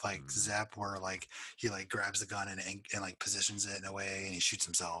has with like Zep, where like he like grabs the gun and like positions it in a way, and he shoots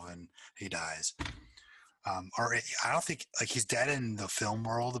himself and he dies. Or I don't think like he's dead in the film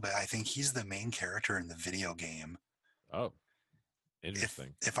world, but I think he's the main character in the video game. Oh,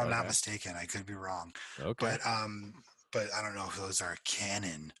 interesting. If I'm not mistaken, I could be wrong. Okay. But I don't know if those are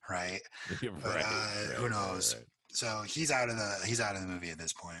canon, right? Right. Who knows? Right. So he's out of the movie at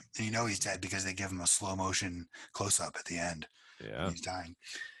this point, and he's dead because they give him a slow motion close up at the end. Yeah, he's dying,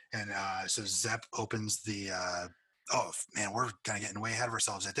 and so Zep opens the. Oh man, we're kind of getting way ahead of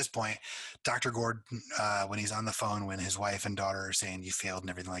ourselves at this point. Dr. Gordon, when he's on the phone, when his wife and daughter are saying you failed and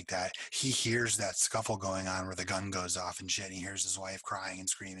everything like that, he hears that scuffle going on where the gun goes off and shit. And he hears his wife crying and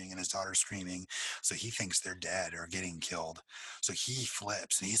screaming and his daughter screaming. So he thinks they're dead or getting killed. So he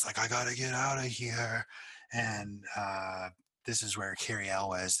flips and he's like, I gotta get out of here. And this is where Cary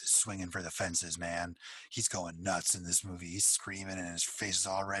Elwes is swinging for the fences, man. He's going nuts in this movie. He's screaming and his face is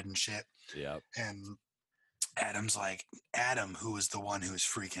all red and shit. Yeah. And Adam's like, Adam, who was the one who was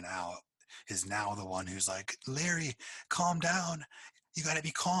freaking out, is now the one who's like, Larry, calm down. You got to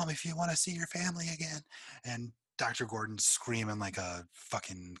be calm if you want to see your family again. And Dr. Gordon's screaming like a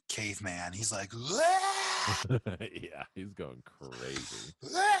fucking caveman. He's like, yeah, he's going crazy.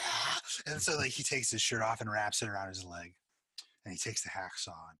 And so like he takes his shirt off and wraps it around his leg, and he takes the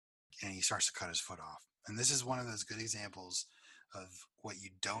hacksaw and he starts to cut his foot off. And this is one of those good examples of what you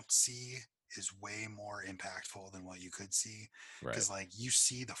don't see is way more impactful than what you could see. Because like you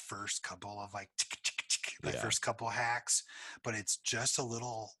see the first couple of like first couple hacks, but it's just a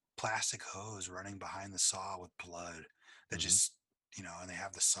little plastic hose running behind the saw with blood that just and they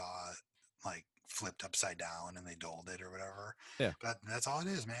have the saw like flipped upside down and they dulled it or whatever. Yeah, but that's all it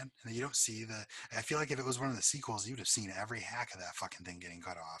is, man. And you don't see I feel like if it was one of the sequels, you'd have seen every hack of that fucking thing getting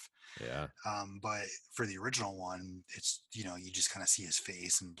cut off. Yeah. But for the original one, it's you just kind of see his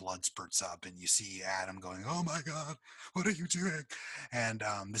face and blood spurts up and you see Adam going, oh my god, what are you doing? And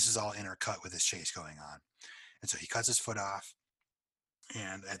this is all intercut with his chase going on. And so he cuts his foot off,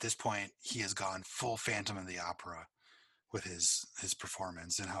 and at this point he has gone full Phantom of the Opera with his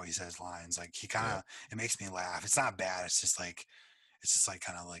performance and how he says lines. Like he kind of it makes me laugh. It's not bad, it's just like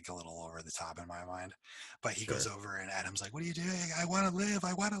kind of like a little over the top in my mind. But he goes over and Adam's like, what are you doing? I want to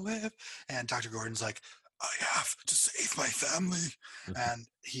live. And Dr. Gordon's like, I have to save my family. And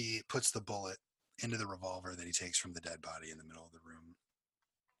he puts the bullet into the revolver that he takes from the dead body in the middle of the room.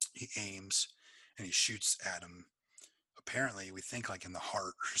 He aims and he shoots Adam. Apparently, we think like in the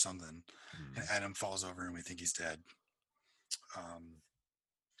heart or something. And Adam falls over and we think he's dead.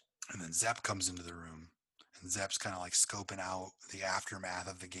 And then Zep comes into the room, and Zep's kind of like scoping out the aftermath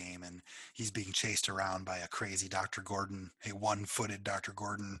of the game, and he's being chased around by a crazy Dr. Gordon, a one-footed Dr.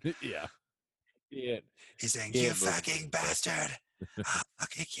 Gordon. Yeah. He's saying, you fucking bastard. I'll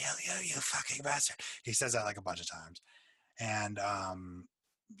fucking kill you, you fucking bastard. He says that like a bunch of times. And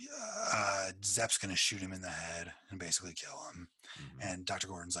Zep's going to shoot him in the head and basically kill him. And Dr.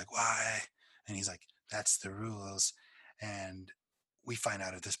 Gordon's like, why? And he's like, that's the rules. And we find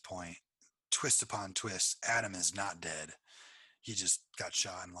out at this point, twist upon twist, Adam is not dead. He just got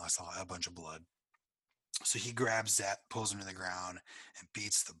shot and lost a bunch of blood. So he grabs Zep, pulls him to the ground, and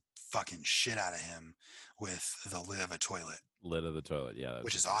beats the fucking shit out of him with the lid of a toilet, Lid of the toilet. Yeah, that's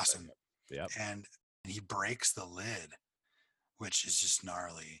which is what you said. awesome. Yep. And he breaks the lid, which is just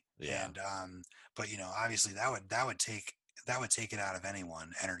gnarly. Yeah. And but obviously that would take it out of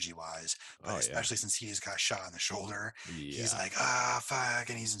anyone energy wise, but especially since he just got shot in the shoulder, he's like, fuck,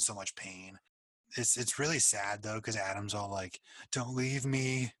 and he's in so much pain. It's really sad though, because Adam's all like, don't leave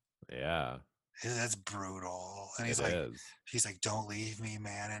me. Yeah. That's brutal. And It is. he's like, don't leave me,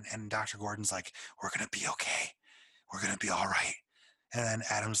 man. And Dr. Gordon's like, we're gonna be okay, we're gonna be all right. And then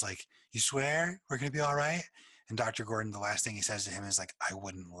Adam's like, you swear we're gonna be all right? And Dr. Gordon, the last thing he says to him is like, I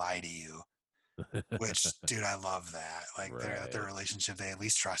wouldn't lie to you. Which, dude, I love that. Like their relationship, they at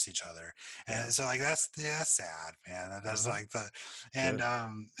least trust each other. And so like that's sad, man. That's like and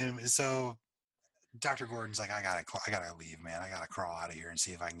so Dr. Gordon's like, I gotta leave, man. I gotta crawl out of here and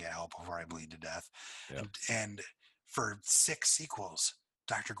see if I can get help before I bleed to death. Yep. And for 6 sequels,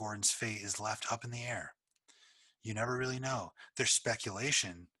 Dr. Gordon's fate is left up in the air. You never really know. There's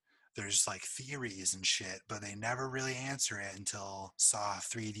speculation. There's like theories and shit, but they never really answer it until Saw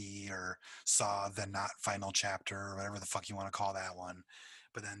 3D or Saw the not final chapter or whatever the fuck you want to call that one.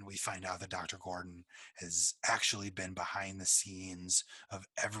 But then we find out that Dr. Gordon has actually been behind the scenes of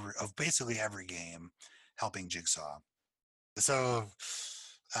basically every game, helping Jigsaw. So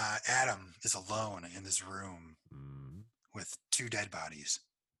Adam is alone in this room with 2 dead bodies,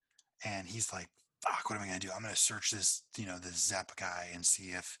 and he's like, fuck, what am I going to do? I'm going to search this, this Zep guy and see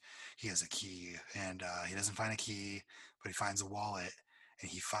if he has a key. And he doesn't find a key, but he finds a wallet, and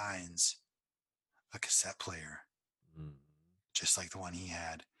he finds a cassette player, just like the one he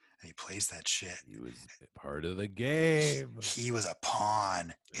had. And he plays that shit. He was part of the game. He was a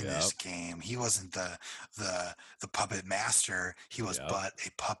pawn in this game. He wasn't the puppet master. He was but a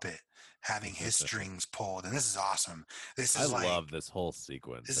puppet having his strings pulled. And this is awesome. I love this whole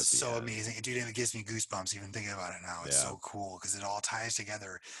sequence. This is so amazing. Dude, it gives me goosebumps even thinking about it now. It's so cool because it all ties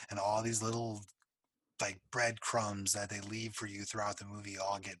together, and all these little like breadcrumbs that they leave for you throughout the movie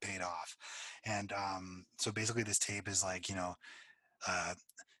all get paid off. And so basically this tape is like,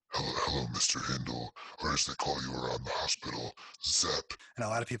 hello, Mr. Hindle, or as they call you around the hospital, Zep. And a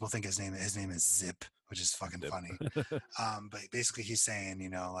lot of people think his name is Zip, which is fucking funny. But basically he's saying,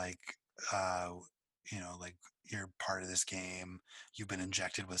 like you're part of this game. You've been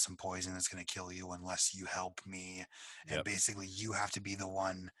injected with some poison that's going to kill you unless you help me. And basically you have to be the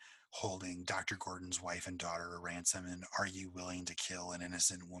one holding Dr. Gordon's wife and daughter a ransom, and are you willing to kill an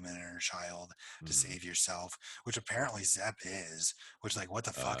innocent woman and her child to save yourself? Which apparently Zep is. Which, like, what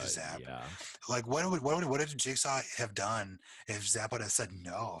the fuck is Zep? Like, what would Jigsaw have done if Zep would have said,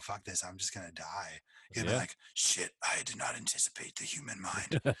 no, fuck this, I'm just gonna die? He'd be like, shit, I did not anticipate the human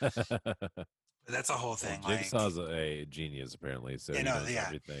mind. That's a whole thing. Jigsaw's a genius, apparently. So he knows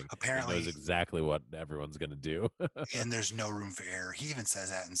everything. Apparently, he knows exactly what everyone's gonna do. And there's no room for error. He even says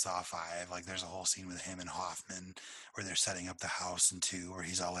that in Saw 5. Like, there's a whole scene with him and Hoffman where they're setting up the house in 2, where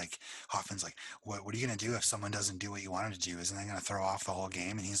he's all like, Hoffman's like, what are you gonna do if someone doesn't do what you want him to do? Isn't that gonna throw off the whole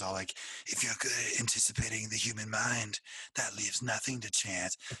game? And he's all like, if you're good at anticipating the human mind, that leaves nothing to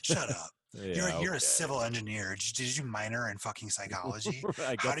chance. Shut up. You're a civil engineer. Did you minor in fucking psychology?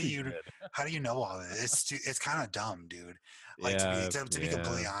 How do you know all this? It's kind of dumb, dude. Like, to be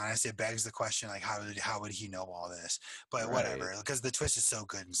completely honest, it begs the question, like, how would he know all this? But whatever, because the twist is so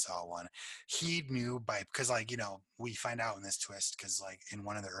good in Saw 1. He knew because, like, we find out in this twist because, like, in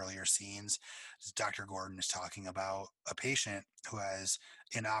one of the earlier scenes, Dr. Gordon is talking about a patient who has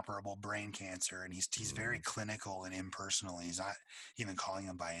inoperable brain cancer, and he's very clinical and impersonal. He's not even calling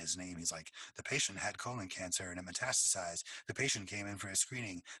him by his name. He's like, the patient had colon cancer and it metastasized. The patient came in for a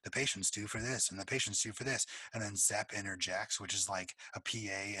screening. The patient's due for this, and the patient's due for this. And then Zep interjects, which is like a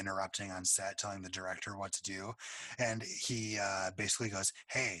PA interrupting on set, telling the director what to do. And he basically goes,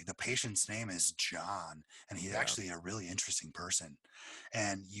 hey, the patient's name is John, and he's actually a really interesting person.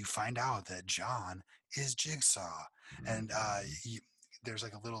 And you find out that John is Jigsaw. And there's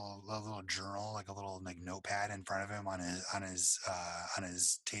like a little journal, like a little like notepad in front of him on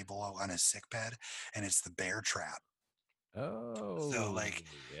his table, on his sick bed, and it's the bear trap. So like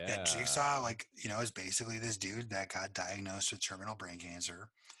Jigsaw, like, is basically this dude that got diagnosed with terminal brain cancer,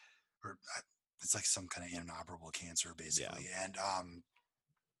 or it's like some kind of inoperable cancer basically. And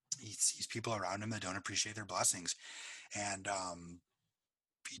he sees people around him that don't appreciate their blessings, and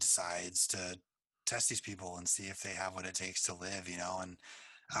he decides to test these people and see if they have what it takes to live, and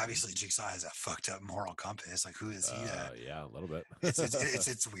obviously Jigsaw has a fucked up moral compass. Like, who is he? A little bit.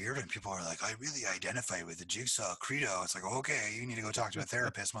 it's weird when people are like, I really identify with the Jigsaw credo. It's like, okay, you need to go talk to a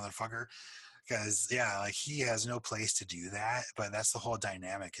therapist, motherfucker. because like he has no place to do that, but that's the whole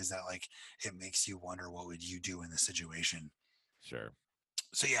dynamic, is that like it makes you wonder what would you do in the situation. Sure.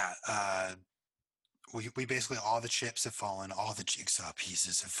 So we basically, all the chips have fallen, all the jigsaw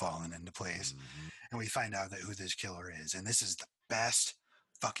pieces have fallen into place, Mhm. and we find out that who this killer is. And this is the best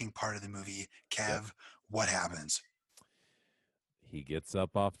fucking part of the movie. Kev, Yep. what happens? He gets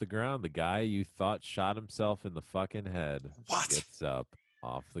up off the ground. The guy you thought shot himself in the fucking head What? gets up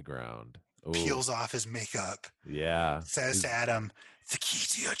off the ground. Ooh, Peels off his makeup, yeah. says His- to Adam, the key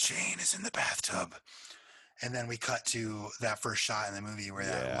to your chain is in the bathtub. And then we cut to that first shot in the movie where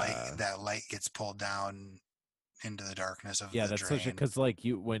Yeah. that light gets pulled down into the darkness of Yeah, the that's drain. such a, because like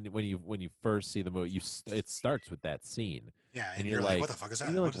when you first see the movie, it starts with that scene. Yeah, And you're like, what the fuck is that?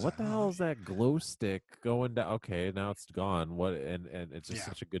 And you're like, is what that? the hell is that glow stick going down? Okay, now it's gone. What? And it's just Yeah.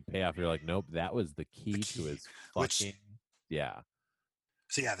 such a good payoff. You're like, nope, that was the key to key, his which- fucking yeah.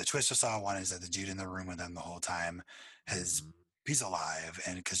 So the twist of Saw 1 is that the dude in the room with them the whole time has Mhm. he's alive,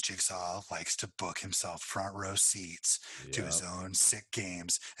 and because Jigsaw likes to book himself front row seats to his Yep. own sick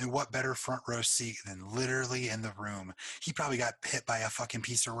games. And what better front row seat than literally in the room? He probably got hit by a fucking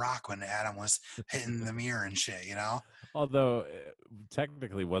piece of rock when Adam was hitting the mirror and shit, you know? Although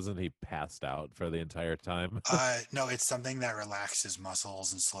technically, wasn't he passed out for the entire time? No, it's something that relaxed his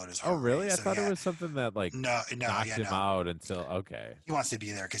muscles and slowed his heart Oh, really? rate. I So, thought it was something that like no, knocked him no. out until okay. He wants to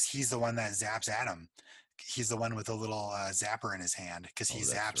be there because he's the one that zaps Adam. He's the one with the little zapper in his hand, because he Oh,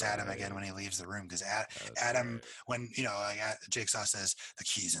 zaps that's Adam again right. when he leaves the room. Because That's Adam, right. when Jigsaw says the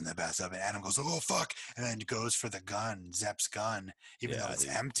key's in the bathtub, and Adam goes, "Oh fuck!" and then goes for the gun, Zep's gun, even though it's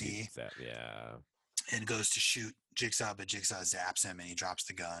empty, Yeah. and goes to shoot Jigsaw, but Jigsaw zaps him and he drops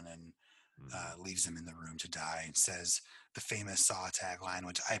the gun and Mhm. leaves him in the room to die, and says the famous Saw tagline,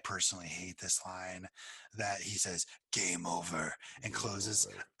 which I personally hate this line, that he says "Game over" and Game closes.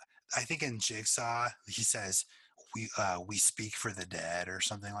 over. I think in Jigsaw he says we speak for the dead or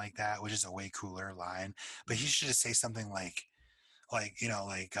something like that, which is a way cooler line. But he Mhm. should just say something like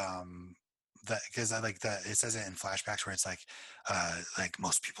that, because I like that it says it in flashbacks where it's like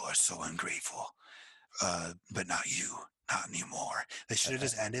most people are so ungrateful, but not you, not anymore. They should have I,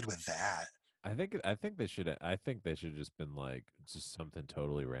 just ended with that. I think they should. I think they should just been like just something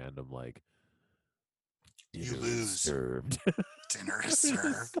totally random, like You dinner is lose. served. Dinner is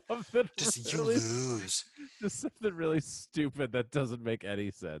served. Just really, you lose. just something really stupid that doesn't make any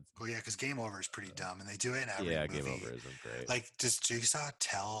sense. Well, yeah, because Game Over is pretty dumb, and they do it in every Yeah, movie. Game Over isn't great. Like, does Jigsaw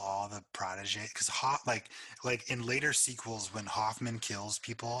tell all the protege? Because like in later sequels, when Hoffman kills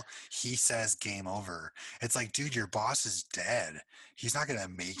people, he says "Game Over." It's like, dude, your boss is dead. He's not gonna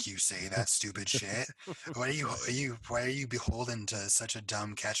make you say that stupid shit. Why are you beholden to such a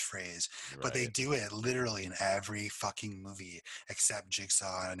dumb catchphrase? But they Right. do it literally in every fucking movie except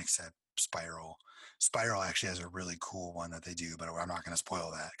Jigsaw and except Spiral. Spiral actually has a really cool one that they do, but I'm not going to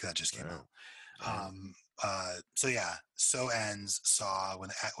spoil that because that just came Right. out. So ends Saw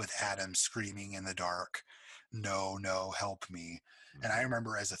with Adam screaming in the dark, "No, no, help me!" And I Mhm.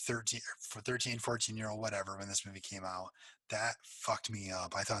 remember as a 14-year-old, whatever, when this movie came out, that fucked me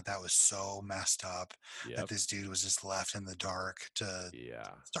up. I thought that was so messed up that Yep. this dude was just left in the dark to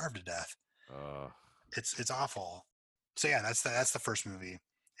Yeah. starve to death. Uh, It's awful. So that's the first movie,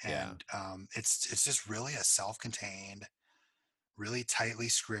 Yeah. and it's just really a self-contained, really tightly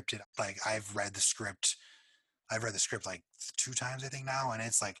scripted. Like I've read the script like 2 times I think now, and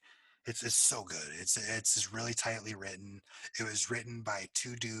it's like it's so good. It's just really tightly written. It was written by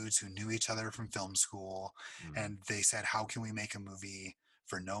 2 dudes who knew each other from film school, Mhm. and they said, how can we make a movie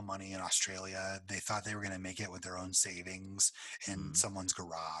for no money in Australia? They thought they were going to make it with their own savings in Mhm. someone's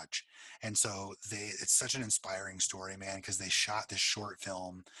garage. And so it's such an inspiring story, man, because they shot this short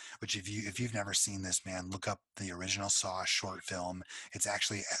film, which if you've never seen this, man, look up the original Saw short film. It's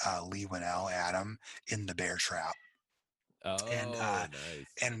actually Lee Winnell, Adam, in the bear trap. And Oh, nice.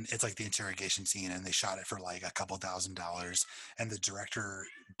 and it's like the interrogation scene, and they shot it for like a couple $1,000. And the director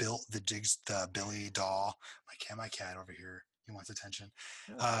built the Billy doll. My cat over here, he wants attention.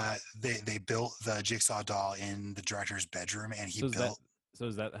 Oh. They built the Jigsaw doll in the director's bedroom, and he So is that built. so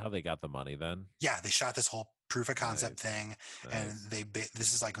is that how they got the money then? Yeah, they shot this whole proof of concept Nice. thing, and Nice.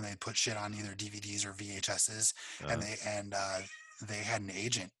 this is like when they put shit on either DVDs or VHSs, and Uh, they had an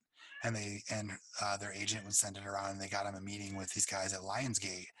agent, and their agent would send it around, and they got him a meeting with these guys at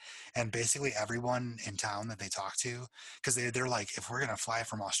Lionsgate, and basically everyone in town that they talked to, because they're like, if we're gonna fly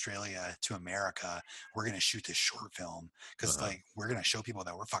from Australia to America, we're gonna shoot this short film, because Uh-huh. like we're gonna show people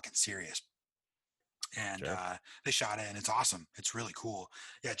that we're fucking serious. And Sure. they shot it, and it's awesome. It's really cool.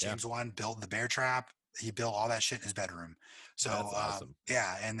 Yeah, Yeah. James Wan built the bear trap. He built all that shit in his bedroom. So That's awesome.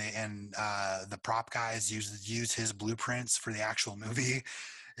 yeah, and the prop guys use his blueprints for the actual movie,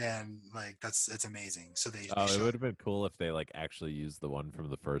 and like it's amazing. So they Oh, it show would have been cool if they like actually used the one from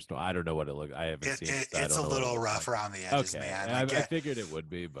the first one. I don't know what it looked. I haven't seen it. So I it's don't a know what it little looks rough like. around the edges, Okay, man. I, Like I figured it would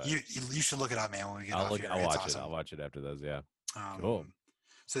be, but you should look it up, man, when we get off here. I'll It's watch it. awesome. I'll watch it. I'll watch it after those. Yeah, cool.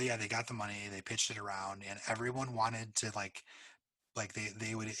 So yeah, they got the money, they pitched it around, and everyone wanted to like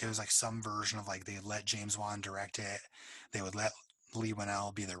they would, it was like some version of like they let James Wan direct it, they would let Lee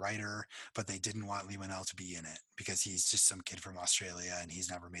Winnell be the writer, but they didn't want Lee Winnell to be in it because he's just some kid from Australia and he's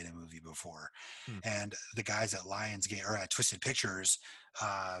never made a movie before. And the guys at Lionsgate or at Twisted Pictures,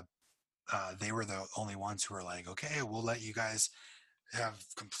 they were the only ones who were like, okay, we'll let you guys have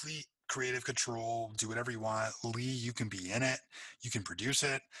complete creative control, do whatever you want. Lee, you can be in it, you can produce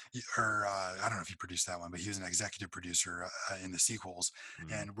it, or I don't know if he produced that one, but he was an executive producer in the sequels.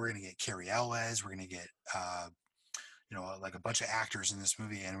 And we're going to get Carrie Elwes, we're going to get like a bunch of actors in this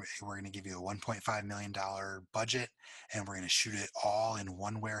movie, and we're going to give you a $1.5 million budget, and we're going to shoot it all in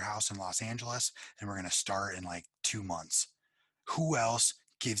one warehouse in Los Angeles, and we're going to start in like 2 months. Who else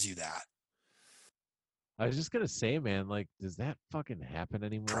gives you that? I was just gonna say, man, like, does that fucking happen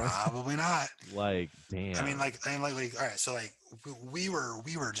anymore? Probably not. Like, damn. I mean, like, all right. So, like, we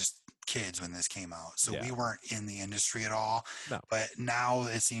were just kids when this came out, so we weren't in the industry at all. No. But now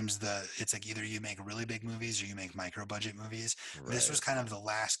it seems it's like either you make really big movies or you make micro budget movies. Right. This was kind of the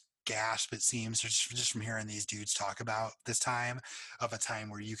last gasp, it seems, just from hearing these dudes talk about this time of a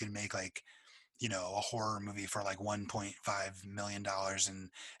time where you can make like, a horror movie for like $1.5 million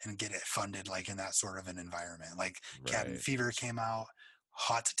and get it funded like in that sort of an environment. Like Cabin Fever came out,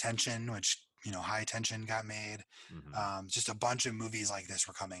 Hot Detention, which High Tension got made. Just a bunch of movies like this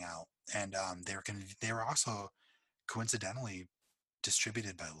were coming out, and they were also coincidentally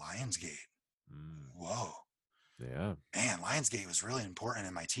distributed by Lionsgate. Whoa. Yeah. Man, Lionsgate was really important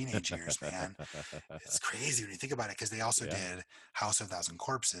in my teenage years, man. It's crazy when you think about it, because they also did House of a Thousand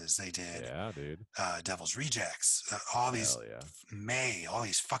Corpses. They did dude. Devil's Rejects. All these all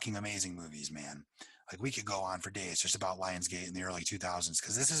these fucking amazing movies, man. Like, we could go on for days just about Lionsgate in the early 2000s,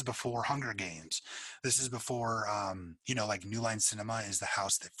 because this is before Hunger Games. This is before, like New Line Cinema is the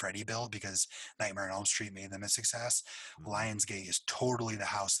house that Freddy built because Nightmare on Elm Street made them a success. Lionsgate is totally the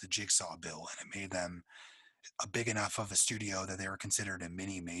house that Jigsaw built, and it made them a big enough of a studio that they were considered a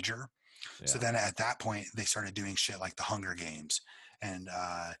mini major. So then at that point, they started doing shit like the Hunger Games and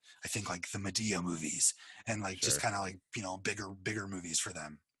I think like the Medea movies and like just kind of like, bigger movies for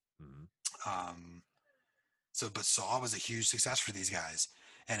them. But Saw was a huge success for these guys,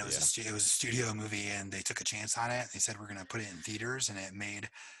 and it was a studio movie, and they took a chance on it. They said, we're going to put it in theaters, and it made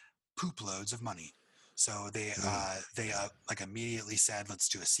poop loads of money. So they like immediately said, let's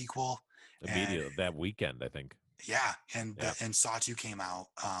do a sequel. Immediately that weekend, I think. Yeah, and Saw 2 came out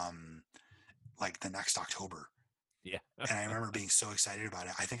like the next October. Yeah. And I remember being so excited about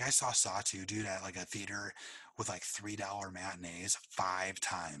it. I think I saw Saw 2, dude, at like a theater with like $3 matinees 5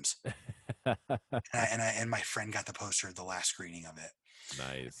 times. and my friend got the poster at the last screening of it.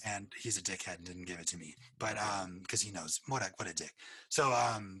 Nice. And he's a dickhead and didn't give it to me, but because he knows what a dick. So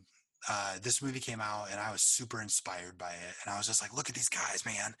this movie came out, and I was super inspired by it. And I was just like, look at these guys,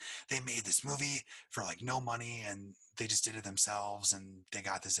 man. They made this movie for like no money, and they just did it themselves, and they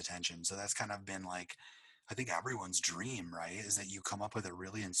got this attention. So that's kind of been like, I think everyone's dream, right? Is that you come up with a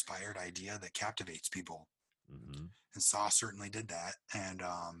really inspired idea that captivates people. And Saw certainly did that. And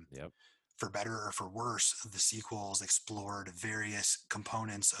for better or for worse, the sequels explored various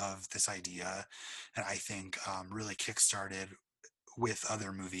components of this idea, and I think really kickstarted with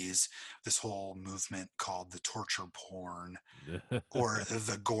other movies this whole movement called the torture porn or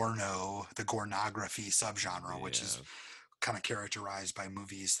the gornography subgenre, which is kind of characterized by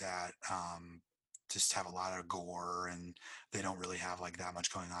movies that just have a lot of gore, and they don't really have like that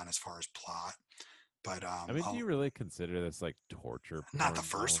much going on as far as plot. But I mean, do you really consider this like torture porn? Not the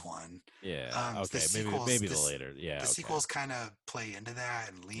first one. Yeah. Okay. Maybe the later. Yeah. The sequels kind of play into that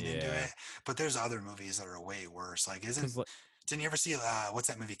and lean into it. But there's other movies that are way worse. Like, didn't you ever see what's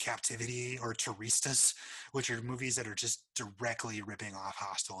that movie, Captivity or Turistas, which are movies that are just directly ripping off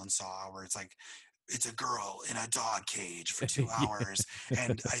Hostel and Saw, where it's like, it's a girl in a dog cage for 2 hours.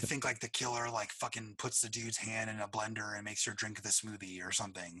 And I think like the killer like fucking puts the dude's hand in a blender and makes her drink the smoothie or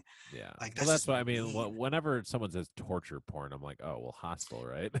something. Yeah. Like, that's what I mean. Whenever someone says torture porn, I'm like, oh, well, Hostel,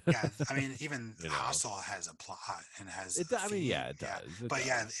 right? Yeah. I mean, even Hostel has a plot and has, it does. It does. But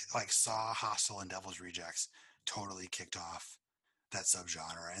like Saw, Hostel, and Devil's Rejects totally kicked off that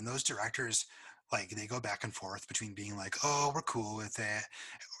subgenre. And those directors, like, they go back and forth between being like, oh, we're cool with it.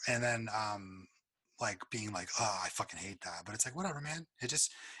 And then, like being like, oh, I fucking hate that, but it's like whatever, man. It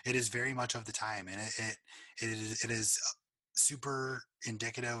is very much of the time, and it is super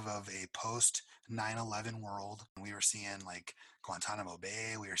indicative of a post 9/11 world. We were seeing like Guantanamo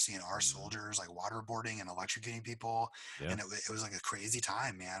Bay. We were seeing our soldiers like waterboarding and electrocuting people, Yeah. and it was like a crazy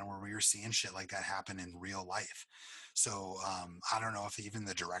time, man, where we were seeing shit like that happen in real life. So I don't know if even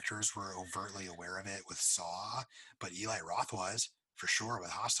the directors were overtly aware of it with Saw, but Eli Roth was for sure with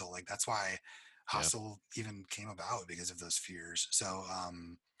Hostel. Like that's why Yeah. Hostel even came about, because of those fears. So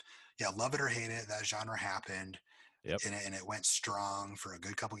yeah, love it or hate it, that genre happened. Yep. And it went strong for a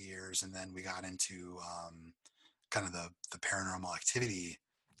good couple years, and then we got into kind of the paranormal activity.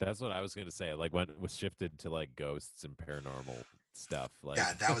 That's what I was gonna say. Like when it was shifted to like ghosts and paranormal stuff. Like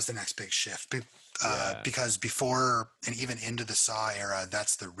Yeah, that was the next big shift. Yeah. Because before and even into the Saw era,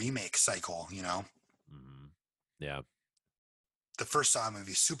 that's the remake cycle, you know? mhm. Yeah. The first Saw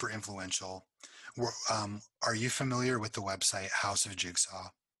movie, super influential. Are you familiar with the website House of Jigsaw?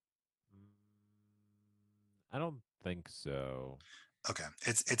 I don't think so. Okay,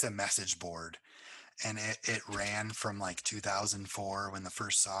 it's a message board, and it ran from like 2004 when the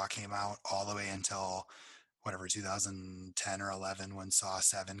first Saw came out all the way until whatever 2010 or 11 when Saw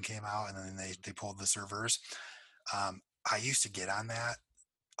 7 came out, and then they pulled the servers. I used to get on that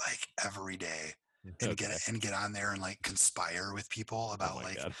like every day and Okay. get on there and like conspire with people Oh about my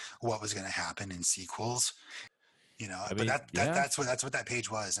like god. what was going to happen in sequels. You know, I but mean, yeah. that's what that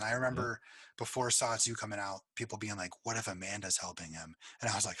page was. And I Yeah. remember before Saw 2 coming out, people being like, what if Amanda's helping him? And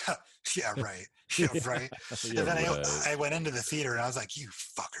I was like, huh, yeah, right. Yeah, right. Yeah, And then right. I went into the theater and I was like, you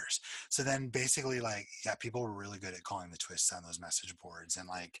fuckers. So then basically like, yeah, people were really good at calling the twists on those message boards. And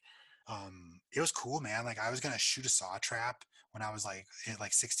like, it was cool, man. Like I was going to shoot a Saw trap when I was like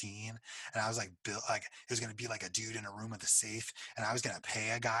 16, and I was like built like it was going to be like a dude in a room with a safe, and I was going to pay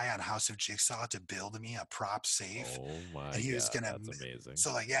a guy on House of Jigsaw to build me a prop safe, Oh my and he was god, going to. that's amazing.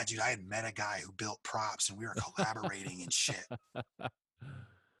 So like, yeah, dude, I had met a guy who built props, and we were collaborating and shit.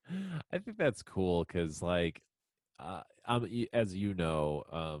 I think that's cool because, like, as you know,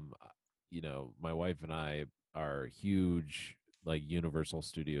 my wife and I are huge like Universal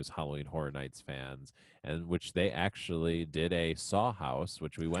Studios Halloween Horror Nights fans, and which they actually did a Saw house,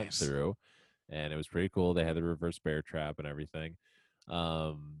 which we went Nice. through, and it was pretty cool. They had the reverse bear trap and everything,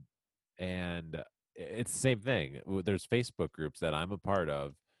 um, and it's the same thing. There's Facebook groups that I'm a part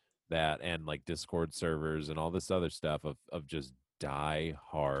of that, and like Discord servers and all this other stuff of just die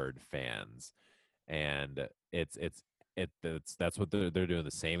hard fans, and that's what they're doing,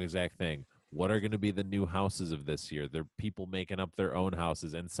 the same exact thing. What are going to be the new houses of this year? They're people making up their own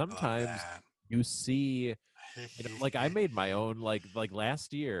houses, and Love sometimes that. you see, like I made my own, like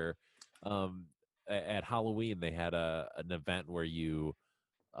last year, um at Halloween they had an event where you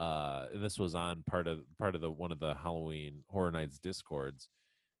and this was on part of the one of the Halloween Horror Nights discords.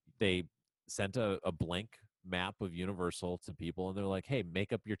 They sent a blank map of Universal to people, and they're like, hey,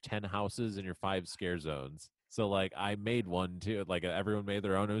 make up your 10 houses and your 5 scare zones. So like I made one too, like everyone made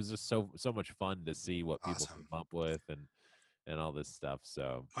their own. It was just so much fun to see what people Awesome. come up with and all this stuff.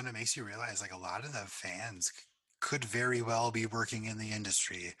 So When it makes you realize like a lot of the fans could very well be working in the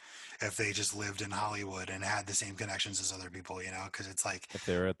industry if they just lived in Hollywood and had the same connections as other people, you know, because it's like, if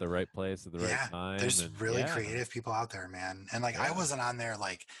they're at the right place at the right yeah, time, there's and really yeah, creative people out there, man. And like I yeah, wasn't on there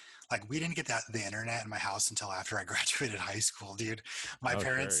like we didn't get the internet in my house until after I graduated high school, dude. oh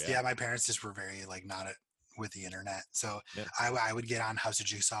sure, My parents just were very like not with the internet. So yeah, I would get on House of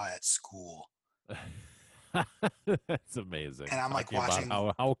Jigsaw at school. yeah. That's amazing. And I'm like Talking about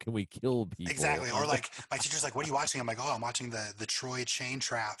watching. how can we kill people? Exactly. Or like my teacher's like, what are you watching? I'm like, oh, I'm watching the Troy chain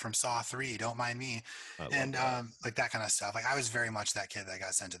trap from Saw 3. Don't mind me. I love And that. like that kind of stuff. Like I was very much that kid that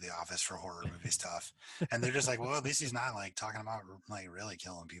got sent to the office for horror movie stuff. And they're just like, well, at least he's not like talking about like really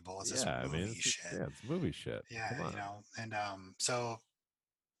killing people. It's just Yeah, I mean, movie shit. yeah, it's movie shit. Yeah, Come on. you know. And so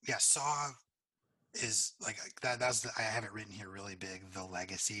yeah, Saw is like that. I have it written here really big. The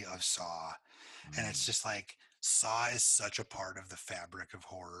legacy of Saw, and it's Mm, just like Saw is such a part of the fabric of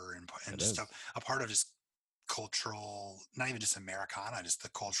horror and it just is. a part of just cultural, not even just Americana, just the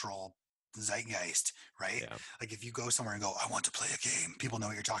cultural zeitgeist, right? Yeah, Like if you go somewhere and go, I want to play a game, people know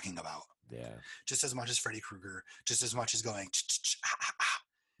what you're talking about. yeah, Just as much as Freddy Krueger, just as much as going, ah, ah, ah.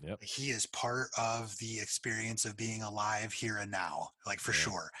 yep, He is part of the experience of being alive here and now, like for yeah.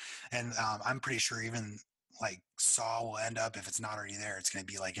 sure. And I'm pretty sure even like Saw will end up, if it's not already there, it's going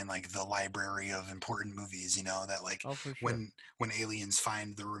to be like in like the library of important movies, you know, that like Oh, for sure. when aliens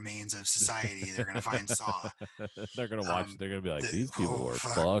find the remains of society, they're going to find Saw. They're gonna watch. They're gonna be like, The, these people oh were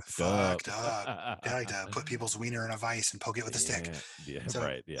fuck, fucked up. fucked up. They like to put people's wiener in a vice and poke it with a stick. Yeah, yeah, So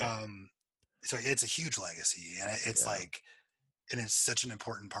right, yeah. So it's a huge legacy, and it's Yeah. like, and it's such an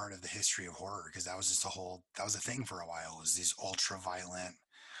important part of the history of horror because that was just that was a thing for a while, was these ultra violent,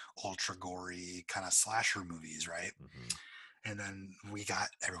 ultra gory kind of slasher movies, right? Hmm. And then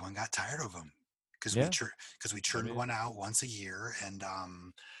everyone got tired of them because Yeah. we I churned mean, one out once a year, and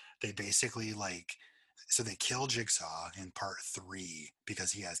they basically like, so they kill Jigsaw in part 3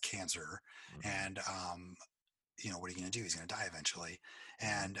 because he has cancer, mhm, and what are you going to do? He's going to die eventually. mhm.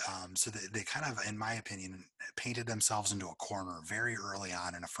 And so they kind of, in my opinion, painted themselves into a corner very early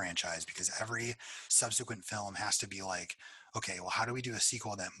on in a franchise, because every subsequent film has to be like, okay, well, how do we do a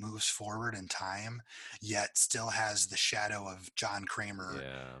sequel that moves forward in time yet still has the shadow of John Kramer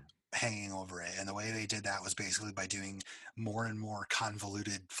Yeah. hanging over it? And the way they did that was basically by doing more and more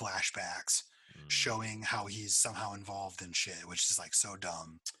convoluted flashbacks Mm. showing how he's somehow involved in shit, which is like so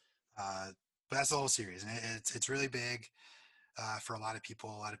dumb. uh, but that's the whole series, and it's really big for a lot of people.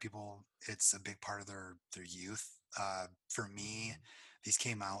 A lot of people, it's a big part of their youth. For me, Mhm. these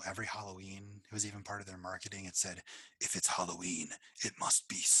came out every Halloween. It was even part of their marketing. It said, "If it's Halloween, it must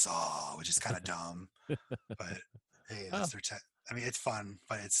be Saw," which is kind of dumb, but hey, Oh, I mean, it's fun,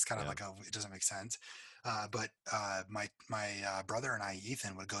 but it's kind of yeah. like it doesn't make sense. But my brother and I,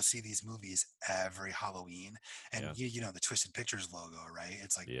 Ethan, would go see these movies every Halloween, and Yeah. you know the Twisted Pictures logo, right?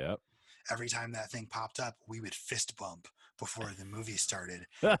 It's like Yep. every time that thing popped up, we would fist bump before the movie started,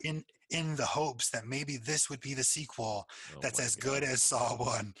 Oh in the hopes that maybe this would be the sequel that's my as good god. as Saw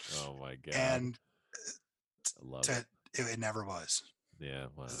One, Oh my god. and I love to it. it never was. Yeah.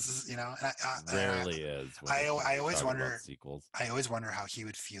 Well, And rarely is when I you're always talking about wonder. sequels. I always wonder how he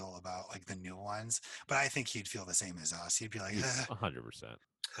would feel about like the new ones, but I think he'd feel the same as us. He'd be like, 100%.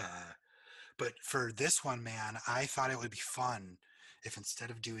 uh. But for this one, man, I thought it would be fun if instead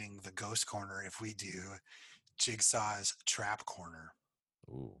of doing the ghost corner, if we do Jigsaw's trap corner.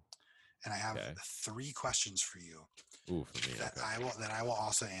 Ooh. And I have Okay. 3 questions for you Ooh, for me. that Okay. I will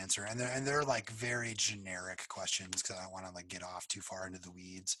also answer, and they're like very generic questions because I don't want to like get off too far into the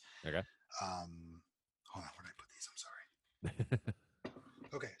weeds. Okay. Hold on, where did I put these? I'm sorry.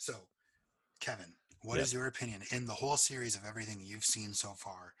 Okay, so Kevin, what Yep. is your opinion in the whole series of everything you've seen so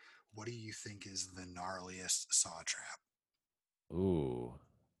far? What do you think is the gnarliest saw trap? Ooh.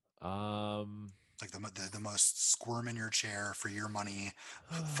 Um. Like the most squirm in your chair for your money,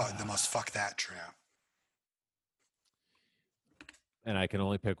 the most fuck that trap. And I can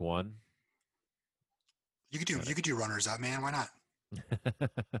only pick one. You could do runners up, man. Why not?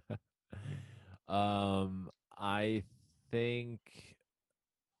 I think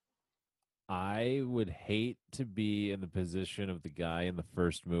I would hate to be in the position of the guy in the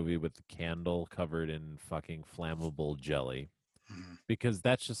first movie with the candle covered in fucking flammable jelly, Mm-hmm. because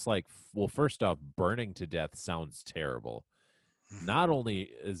that's just like, well, first off, burning to death sounds terrible. Mm-hmm. Not only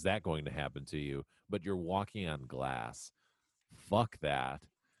is that going to happen to you, but you're walking on glass. Fuck that.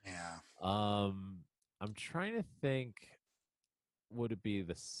 Yeah. I'm trying to think. Would it be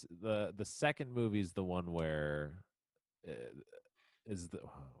the second movie is the one where uh, is the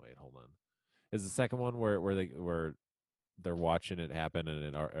oh, wait, hold on. Is the second one where they're watching it happen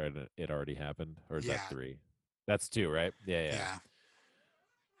and it already happened, or is that Yeah. 3? That's 2, right? Yeah, yeah. Yeah.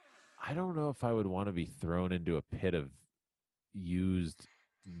 I don't know if I would want to be thrown into a pit of used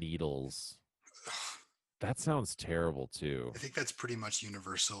needles. That sounds terrible too. I think that's pretty much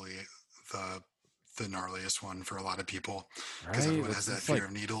universally the the gnarliest one for a lot of people because Right? everyone It's has that just fear like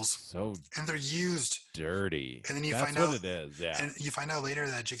of needles, so and they're used. dirty. And then That's what it is. Yeah. you find out later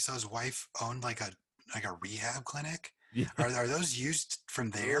that Jigsaw's wife owned like a rehab clinic. Yeah. Are those used from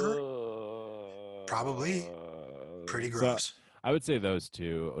there? Probably. Pretty So gross. I would say those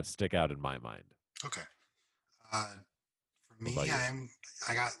two stick out in my mind. Okay. Uh, for What me, about you?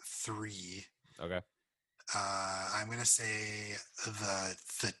 I got 3. Okay. I'm gonna say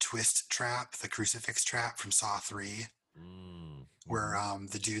the twist trap, the crucifix trap from Saw 3, where Mm-hmm.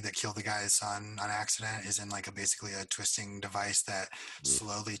 the dude that killed the guy's son on accident is in like basically a twisting device that Oof.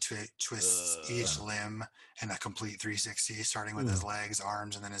 slowly twists each limb in a complete 360, starting with his Oof. legs,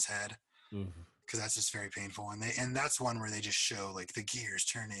 arms, and then his head. Oof. Because that's just very painful, and that's one where they just show like the gears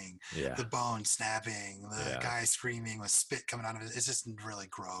turning, Yeah. the bone snapping, the Yeah. guy screaming with spit coming out of it. It's just really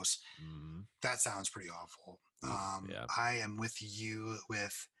gross. Mm-hmm. That sounds pretty awful. Oof. Yeah. I am with you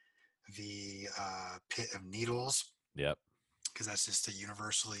with the pit of needles, Yep. because that's just a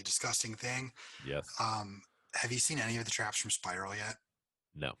universally disgusting thing. Yes. Have you seen any of the traps from Spiral yet?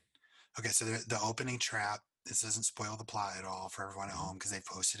 No. Okay, so the opening trap, this doesn't spoil the plot at all for everyone at Mhm. home because they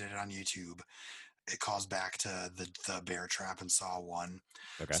posted it on YouTube. It calls back to the bear trap in Saw 1.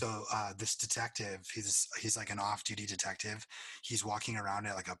 Okay. So this detective, he's like an off-duty detective. He's walking around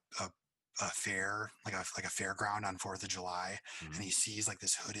at like a a fair, like a fairground on 4th of July, and Mhm. he sees like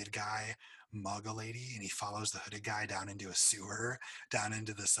this hooded guy mug a lady, and he follows the hooded guy down into a sewer, down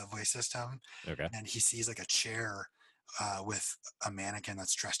into the subway system, Okay. and he sees like a chair with a mannequin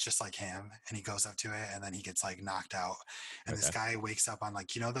that's dressed just like him, and he goes up to it, and then he gets like knocked out, and this Okay. guy wakes up on like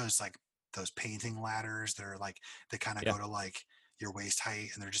those painting ladders that are like they kind of Yeah. go to like your waist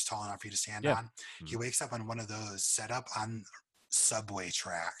height, and they're just tall enough for you to stand Yeah. on. He wakes up on one of those set up on subway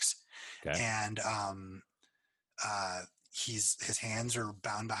tracks, Okay. and his hands are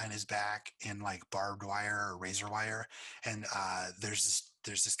bound behind his back in like barbed wire or razor wire, and there's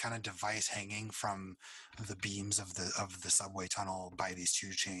this kind of device hanging from the beams of the subway tunnel by these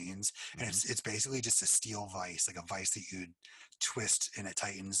two chains, and Mhm. it's basically just a steel vise, like a vise that you'd twist and it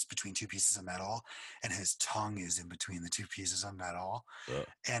tightens between two pieces of metal, and his tongue is in between the two pieces of metal, Ugh.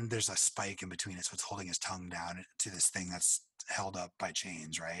 and there's a spike in between it, so it's holding his tongue down to this thing that's held up by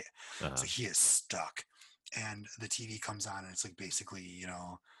chains, right? So Uh-huh. he is stuck, and the TV comes on, and it's like basically,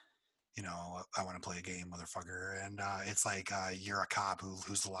 I want to play a game, motherfucker, and it's like you're a cop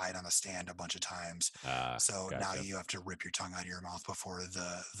who's lied on the stand a bunch of times, so now Gotcha. you have to rip your tongue out of your mouth before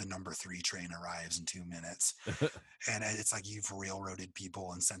the number 3 train arrives in 2 minutes, and it's like you've railroaded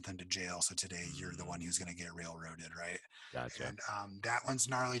people and sent them to jail, so today you're the one who's going to get railroaded, right? Gotcha. And that one's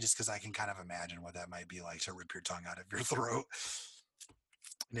gnarly just because I can kind of imagine what that might be like to rip your tongue out of your throat.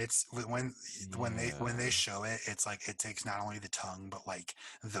 And it's when they Yeah. show it, it's like it takes not only the tongue but like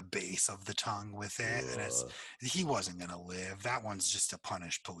the base of the tongue with it, and Ugh. he wasn't gonna live. That one's just to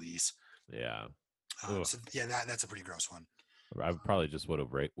punish police. Yeah. Ugh. So yeah, that's a pretty gross one. I probably just would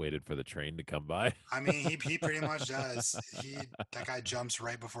have waited for the train to come by. I mean, he pretty much does. That guy jumps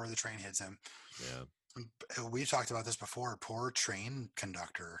right before the train hits him. Yeah. We've talked about this before. Poor train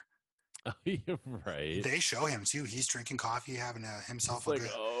conductor. You're right. They show him too. He's drinking coffee, having himself It's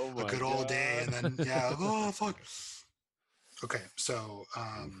like, oh a my good old day, and God. then oh fuck. Okay, so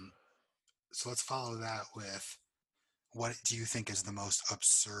Oof. so let's follow that with what do you think is the most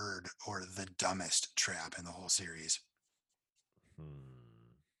absurd or the dumbest trap in the whole series? Hmm.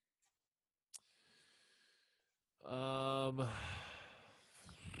 Um,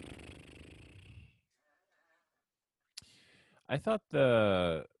 I thought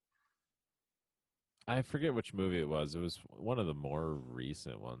I forget which movie it was. It was one of the more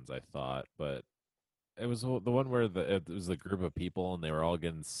recent ones, I thought, but it was the one where it was a group of people and they were all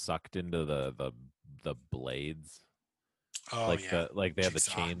getting sucked into the blades. Oh yeah, Like they had the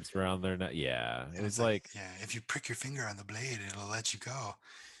Jigsaw. chains around their neck. Yeah, it And was it's like, like, yeah, if you prick your finger on the blade, it'll let you go.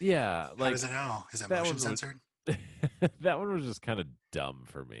 yeah, How like does it know? Is it that motion one was censored? that one was just kind of dumb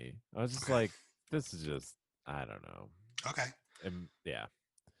for me. I was just Okay. like, this is just, I don't know. Okay. Yeah.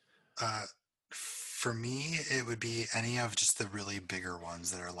 For me, it would be any of just the really bigger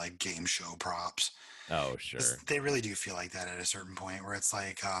ones that are like game show props. Oh, sure. They really do feel like that at a certain point where it's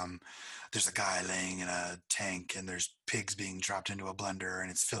like there's a guy laying in a tank and there's pigs being dropped into a blender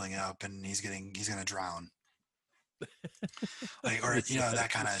and it's filling up and he's gonna drown. Like, or that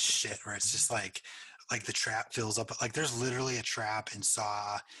kind of shit where it's just like the trap fills up. Like there's literally a trap in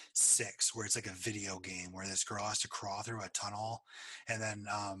Saw 6 where it's like a video game where this girl has to crawl through a tunnel, and then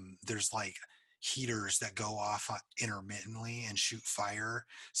there's like heaters that go off intermittently and shoot fire,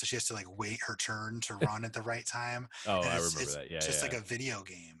 so she has to like wait her turn to run at the right time. Oh, And I it's remember that. Yeah, just like yeah. a video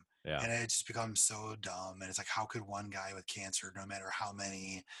game. Yeah. And it just becomes so dumb. And it's like, how could one guy with cancer, no matter how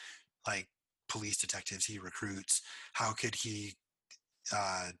many like police detectives he recruits, how could he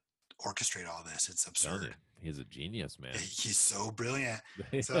orchestrate all this? It's absurd. He's a genius, man. He's so brilliant.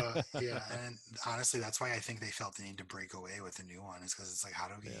 So yeah, and honestly, that's why I think they felt the need to break away with the new one, is because it's like, how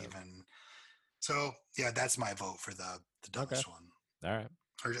do we even? So yeah, that's my vote for the dumbest one. All right.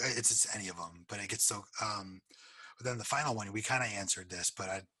 Or it's just any of them, but it gets so. But then the final one, we kind of answered this, but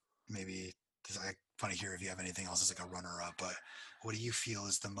I want to hear if you have anything else as like a runner up. But what do you feel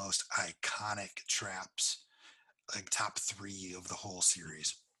is the most iconic traps, like top 3 of the whole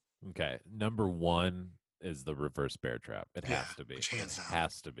series? Okay. Number 1 is the reverse bear trap. It has to be. Which hands down.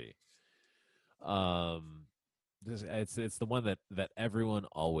 Has to be. It's the one that everyone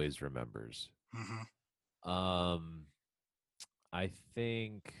always remembers. Mm-hmm. I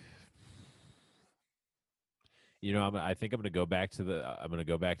think I think I'm going to go back to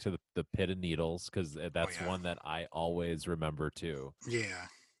the pit of needles, because that's one that I always remember too. Yeah.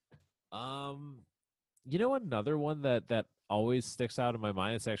 Another one that always sticks out in my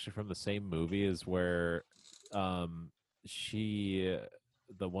mind, it's actually from the same movie, is where the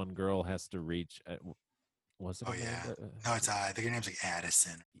one girl has to reach was it no, it's I think her name's like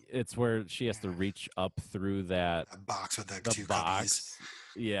Addison. It's where she has to reach up through that a box with the 2 box cookies.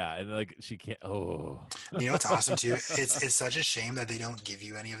 Yeah, and like she can't. Oh, You know what's awesome too? It's such a shame that they don't give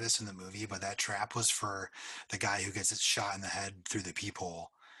you any of this in the movie, but that trap was for the guy who gets shot in the head through the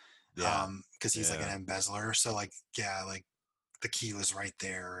peephole. yeah, Because he's like an yeah, embezzler. So like, yeah, like the key was right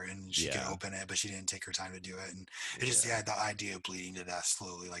there and she could yeah, open it, but she didn't take her time to do it. And it just, yeah, yeah, the idea of bleeding to death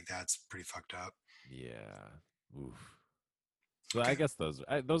slowly, like that's pretty fucked up. yeah. Oof. So I Okay. guess those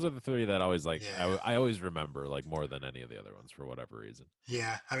are the three that always like Yeah. I always remember like more than any of the other ones for whatever reason.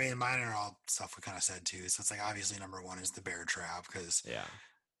 Yeah. I mean, mine are all stuff we kind of said too. So it's like, obviously number one is the bear trap Yeah.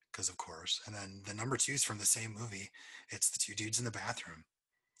 because of course. And then the number two is from the same movie. It's the two dudes in the bathroom.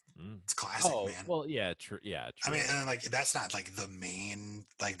 Mm. It's classic, Oh man. well, yeah, true. Yeah, I mean, true. and like that's not like the main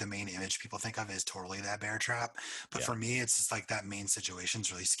image people think of is totally that bear trap. But Yeah, for me, it's just like that main situation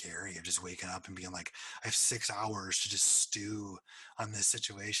is really scary of just waking up and being like, I have 6 hours to just stew on this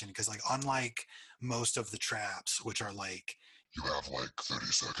situation. Because like unlike most of the traps, which are like You have like 30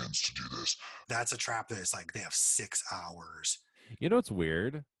 seconds to do this. that's a trap that is like they have 6 hours. you know what's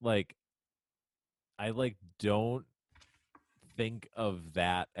weird? Like I like don't think of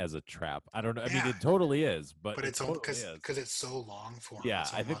that as a trap. I don't know. I mean, Yeah, it totally is, but but it it's totally is. because it's so long form. Yeah,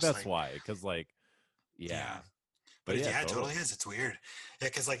 It's I think almost that's like why. Because like, yeah. yeah, But but yeah, yeah, it totally totally. is. It's weird. Yeah,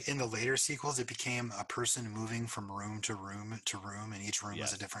 because like in the later sequels, it became a person moving from room to room to room, and each room was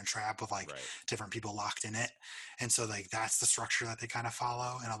a Yes, different trap with like right. different people locked in it. And so like that's the structure that they kind of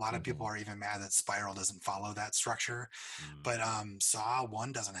follow. And a lot of people Hmm. are even mad that Spiral doesn't follow that structure. Mm, But Saw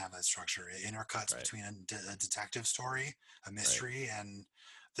One doesn't have that structure. It intercuts right, between a detective story, a right, mystery, and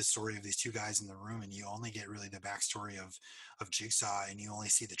the story of these two guys in the room, and you only get really the backstory of Jigsaw, and you only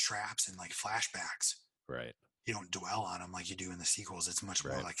see the traps and like flashbacks. right, You don't dwell on them like you do in the sequels. It's much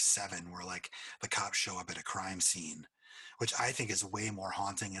more right. like Seven, where like the cops show up at a crime scene, which I think is way more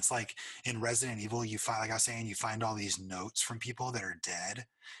haunting. It's like in Resident Evil, you find, like I was saying, you find all these notes from people that are dead,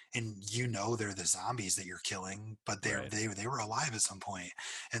 and you know they're the zombies that you're killing, but Right. they were alive at some point,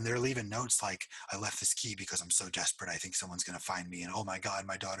 and they're leaving notes like, "I left this key because I'm so desperate. I think someone's gonna find me," and "Oh my God,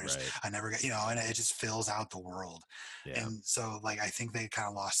 my daughter's Right. I never got," and it just fills out the world. Yeah. And so like I think they kind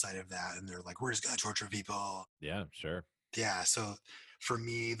of lost sight of that, and they're like, "We're just gonna torture people." Yeah. Sure. Yeah, so for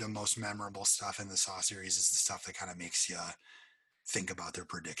me, the most memorable stuff in the Saw series is the stuff that kind of makes you think about their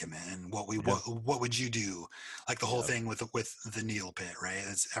predicament and Yeah. what would you do? Like the whole Yep. thing with the needle pit, right?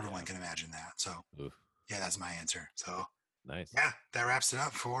 It's, everyone Yeah. can imagine that. So Oof. yeah, that's my answer. So Nice. yeah, that wraps it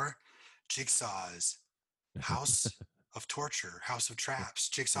up for Jigsaw's House of Torture, House of Traps,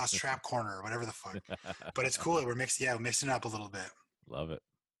 Jigsaw's Trap Corner, whatever the fuck. But it's cool that we're mixing it up a little bit. Love it.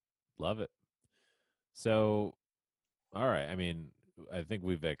 Love it. So, all right. I mean, I think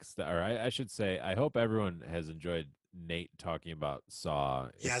or I should say, I hope everyone has enjoyed Nate talking about Saw.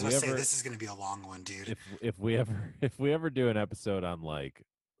 Yeah, I was about to say this is going to be a long one, dude. If we ever, if we ever do an episode on like,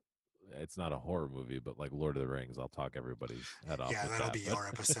 it's not a horror movie, but like Lord of the Rings, I'll talk everybody's head off Yeah, with that'll that. be your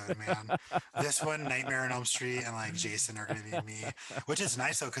episode, man. This one, Nightmare on Elm Street, and like Jason are gonna be me, which is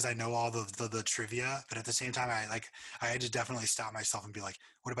nice though because I know all the trivia, but at the same time, I had to definitely stop myself and be like,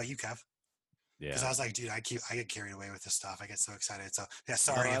 "What about you, Kev?" Because Yeah. I was like, "Dude, I get carried away with this stuff. I get so excited." So yeah, No,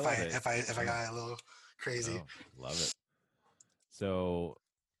 sorry I if love it. I No, got a little crazy. no, love it. So,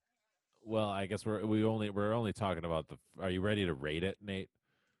 well, I guess we're only talking about the. Are you ready to rate it, Nate?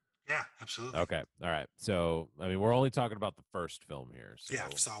 Yeah, absolutely. Okay. All right. So, I mean, we're only talking about the first film here. Yeah,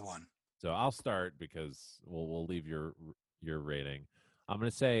 Saw one. So I'll start because we'll leave your rating. I'm going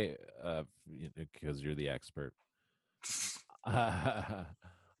to say because you're the expert. I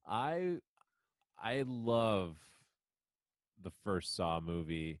I love the first Saw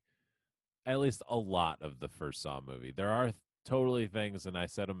movie. At least a lot of the first Saw movie. There are totally things, and I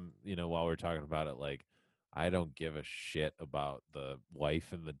said them, while we are talking about it, like I don't give a shit about the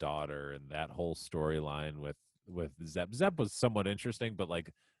wife and the daughter and that whole storyline with Zeb. Zeb was somewhat interesting, but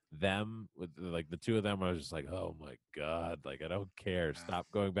like them with like the two of them, I was just like, oh my god, like I don't care. Yeah. Stop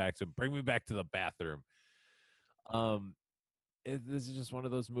going back to bring me back to the bathroom. Um, this is just one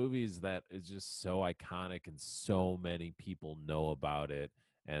of those movies that is just so iconic and so many people know about it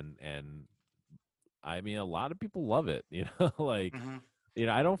and I mean a lot of people love it, like Mm-hmm.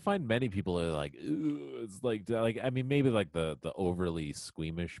 I don't find many people are like, "Ooh," it's like I mean maybe like the overly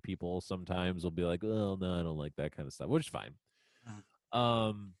squeamish people sometimes will be like, oh no, I don't like that kind of stuff, which is fine.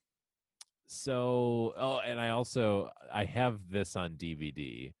 Um so and I have this on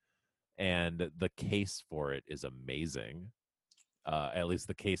DVD and the case for it is amazing. At least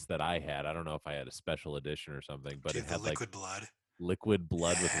the case that I had. I don't know if I had a special edition or something, but Dude, it the had like liquid blood. liquid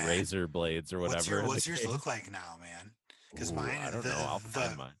blood with Yeah. razor blades or whatever in the What's yours case. look like now, man? Because Ooh, mine I don't know. I'll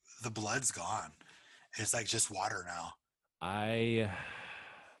find mine. the blood's gone. It's like just water now. I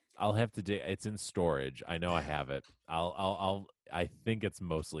I'll have to dig. It's in storage. I know I have it. I think it's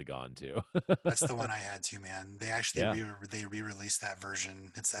mostly gone too. That's the one I had too, man. They actually Yeah. they re-released that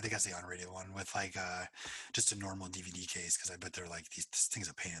version. I think that's the unrated one with like just a normal DVD case because I bet they're like this thing's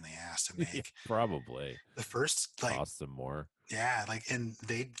a pain in the ass to Yeah, make. probably The first like cost them more. yeah, like and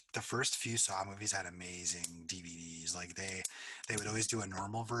the first few Saw movies had amazing DVDs. Like they would always do a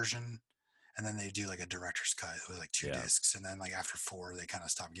normal version and then they do like a director's cut with like two Yeah, discs and then like after 4 they kind of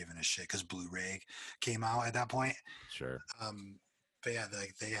stopped giving a shit because Blu-ray came out at that point. sure. um but yeah,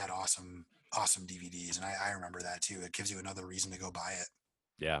 they had awesome DVDs and I remember that too. It gives you another reason to go buy it.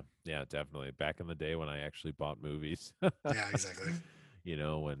 Yeah, yeah, definitely. Back in the day when I actually bought movies, Yeah, exactly.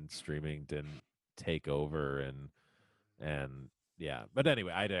 when streaming didn't take over and yeah. But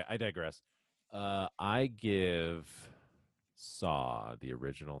anyway, I digress. I give Saw, the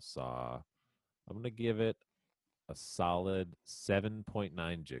original Saw, I'm gonna give it a solid 7.9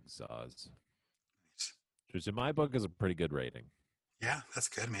 jigsaws, which in my book is a pretty good rating. Yeah, that's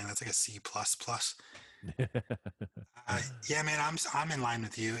good, man. That's like a C plus plus. Yeah, man, I'm in line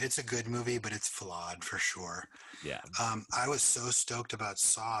with you. It's a good movie, but it's flawed for sure. Yeah. I was so stoked about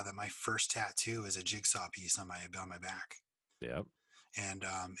Saw that my first tattoo is a jigsaw piece on my back, Yeah. and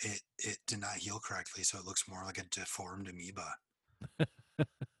it did not heal correctly, so it looks more like a deformed amoeba.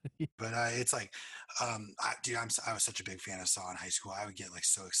 But it's like, dude, I was such a big fan of Saw in high school. I would get like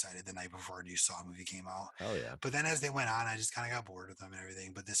so excited the night before a new Saw movie came out. Hell yeah. But then as they went on, I just kind of got bored with them and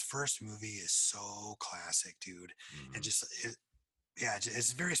everything. But this first movie is so classic, dude, and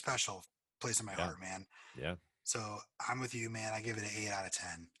it's a very special place in my heart, man. Yeah. So I'm with you, man. I give it an 8 out of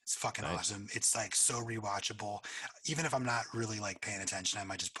 10. It's fucking Nice. awesome. It's like so rewatchable. Even if I'm not really like paying attention, I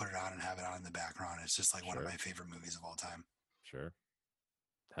might just put it on and have it on in the background. It's just like one of Sure. my favorite movies of all time. Sure.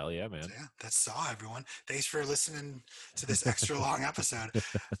 Hell yeah, man. So yeah, that's Saw, everyone. Thanks for listening to this extra long episode.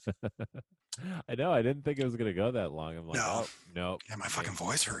 I know. I didn't think it was gonna go that long. I'm like, No. oh no. Yeah, my fucking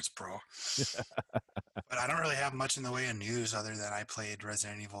voice hurts, bro. But I don't really have much in the way of news other than I played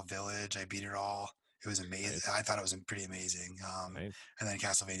Resident Evil Village. I beat it all. It was amazing. Nice. I thought it was pretty amazing. Nice. And then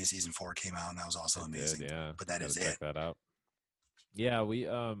Castlevania Season 4 came out, and that was also It amazing. did, yeah. But that Gotta is check it. that out. Yeah,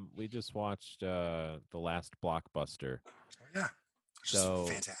 we just watched the last Blockbuster. Oh, yeah. Just So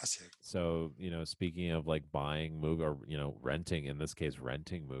fantastic. So, speaking of like buying movie or, renting, in this case,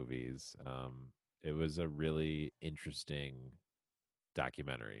 renting movies, it was a really interesting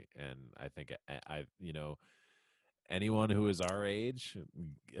documentary. And I think anyone who is our age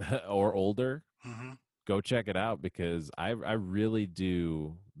or older, Mm-hmm. go check it out because I really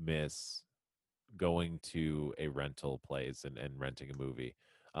do miss going to a rental place and renting a movie.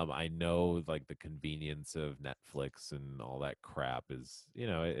 I know like the convenience of Netflix and all that crap is,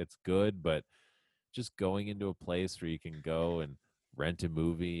 it's good, but just going into a place where you can go and rent a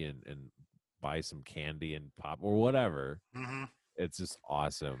movie and buy some candy and pop or whatever, Mm-hmm. it's just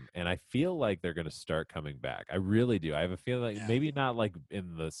awesome. And I feel like they're going to start coming back. I really do. I have a feeling like maybe not like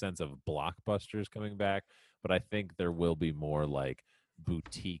in the sense of blockbusters coming back, but I think there will be more like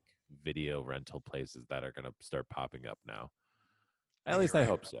boutique video rental places that are going to start popping up now. At least I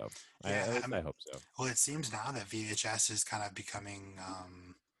hope so. Yeah, I hope so. Well, it seems now that VHS is kind of becoming,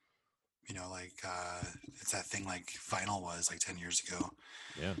 it's that thing like vinyl was like 10 years ago.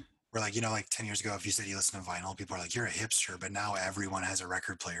 Yeah. Where like, like 10 years ago, if you said you listen to vinyl, people are like, you're a hipster. But now everyone has a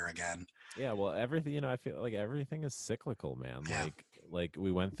record player again. Yeah. Well, everything, I feel like everything is cyclical, man. Yeah. Like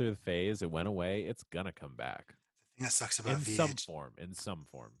we went through the phase, it went away. It's going to come back. The thing that sucks about in some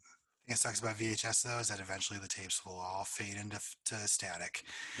form. The thing that sucks about VHS though is that eventually the tapes will all fade into static.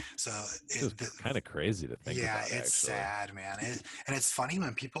 So it's kind of crazy to think about. Yeah, it's sad, man. And it's funny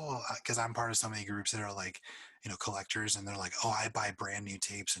when people, because I'm part of so many groups that are like, collectors, and they're like, oh, I buy brand new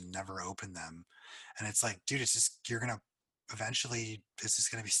tapes and never open them. And it's like, dude, it's just, eventually it's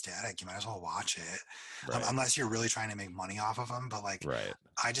just going to be static. You might as well watch it. Right. Unless you're really trying to make money off of them. But like, right.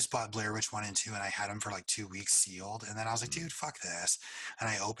 I just bought Blair Witch 1 and 2 and I had them for like 2 weeks sealed. And then I was like, dude, fuck this. And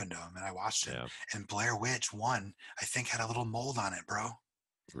I opened them and I watched it. Yeah. And Blair Witch 1, I think had a little mold on it, bro.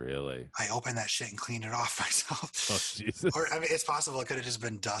 Really? I opened that shit and cleaned it off myself. Oh, Jesus. Or, I mean, it's possible it could have just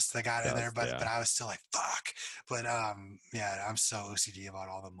been dust that got in there, but I was still like, fuck. But yeah, I'm so OCD about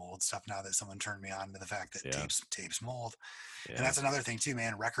all the mold stuff now that someone turned me on to the fact that tapes mold. Yeah. And that's another thing too,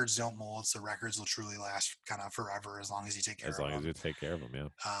 man. Records don't mold, so records will truly last kind of forever as long as you take care of them. As long as you take care of them, yeah.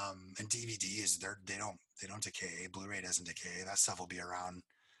 And DVDs, they don't decay. Blu-ray doesn't decay. That stuff will be around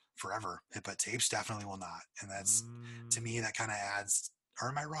forever. But tapes definitely will not. And that's to me that kind of adds. Or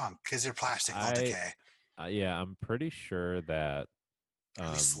am I wrong? Because they're plastic, they'll decay. Yeah, I'm pretty sure that.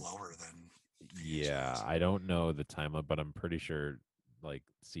 At least slower than. Yeah, I don't know the timeline, but I'm pretty sure like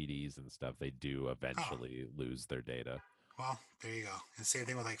CDs and stuff, they do eventually lose their data. Well, there you go. And same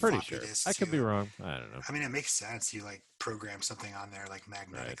thing with like Pretty floppy sure. disks. I could too. be wrong. I don't know. I mean, it makes sense. You like program something on there like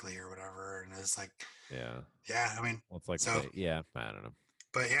magnetically or whatever, and it's like, Yeah. I mean, Well, it's like so, I don't know.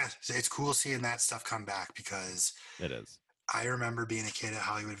 but yeah, so it's cool seeing that stuff come back because It is. I remember being a kid at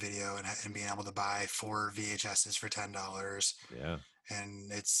Hollywood Video and being able to buy 4 VHSs for $10. Yeah.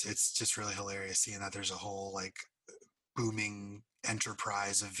 And it's just really hilarious seeing that there's a whole like booming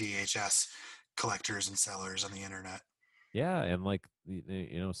enterprise of VHS collectors and sellers on the internet. Yeah, and like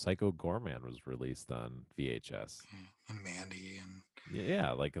Psycho Gorman was released on VHS. And Mandy and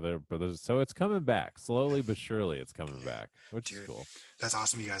Yeah, like so it's coming back slowly but surely. It's coming back, which is cool. That's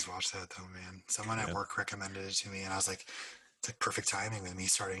awesome. You guys watched that though, man. Someone at work recommended it to me, and I was like, it's like perfect timing with me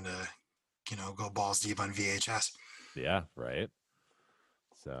starting to, go balls deep on VHS. Yeah, right.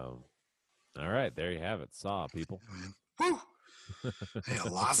 So, all right, there you have it. Saw, people. Man. Woo! I need a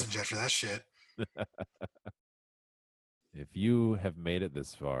lozenge after that shit. If you have made it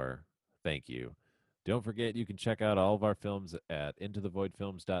this far, thank you. Don't forget, you can check out all of our films at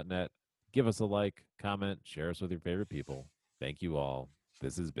intothevoidfilms.net. Give us a like, comment, share us with your favorite people. Thank you all.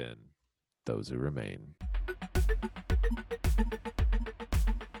 This has been Those Who Remain.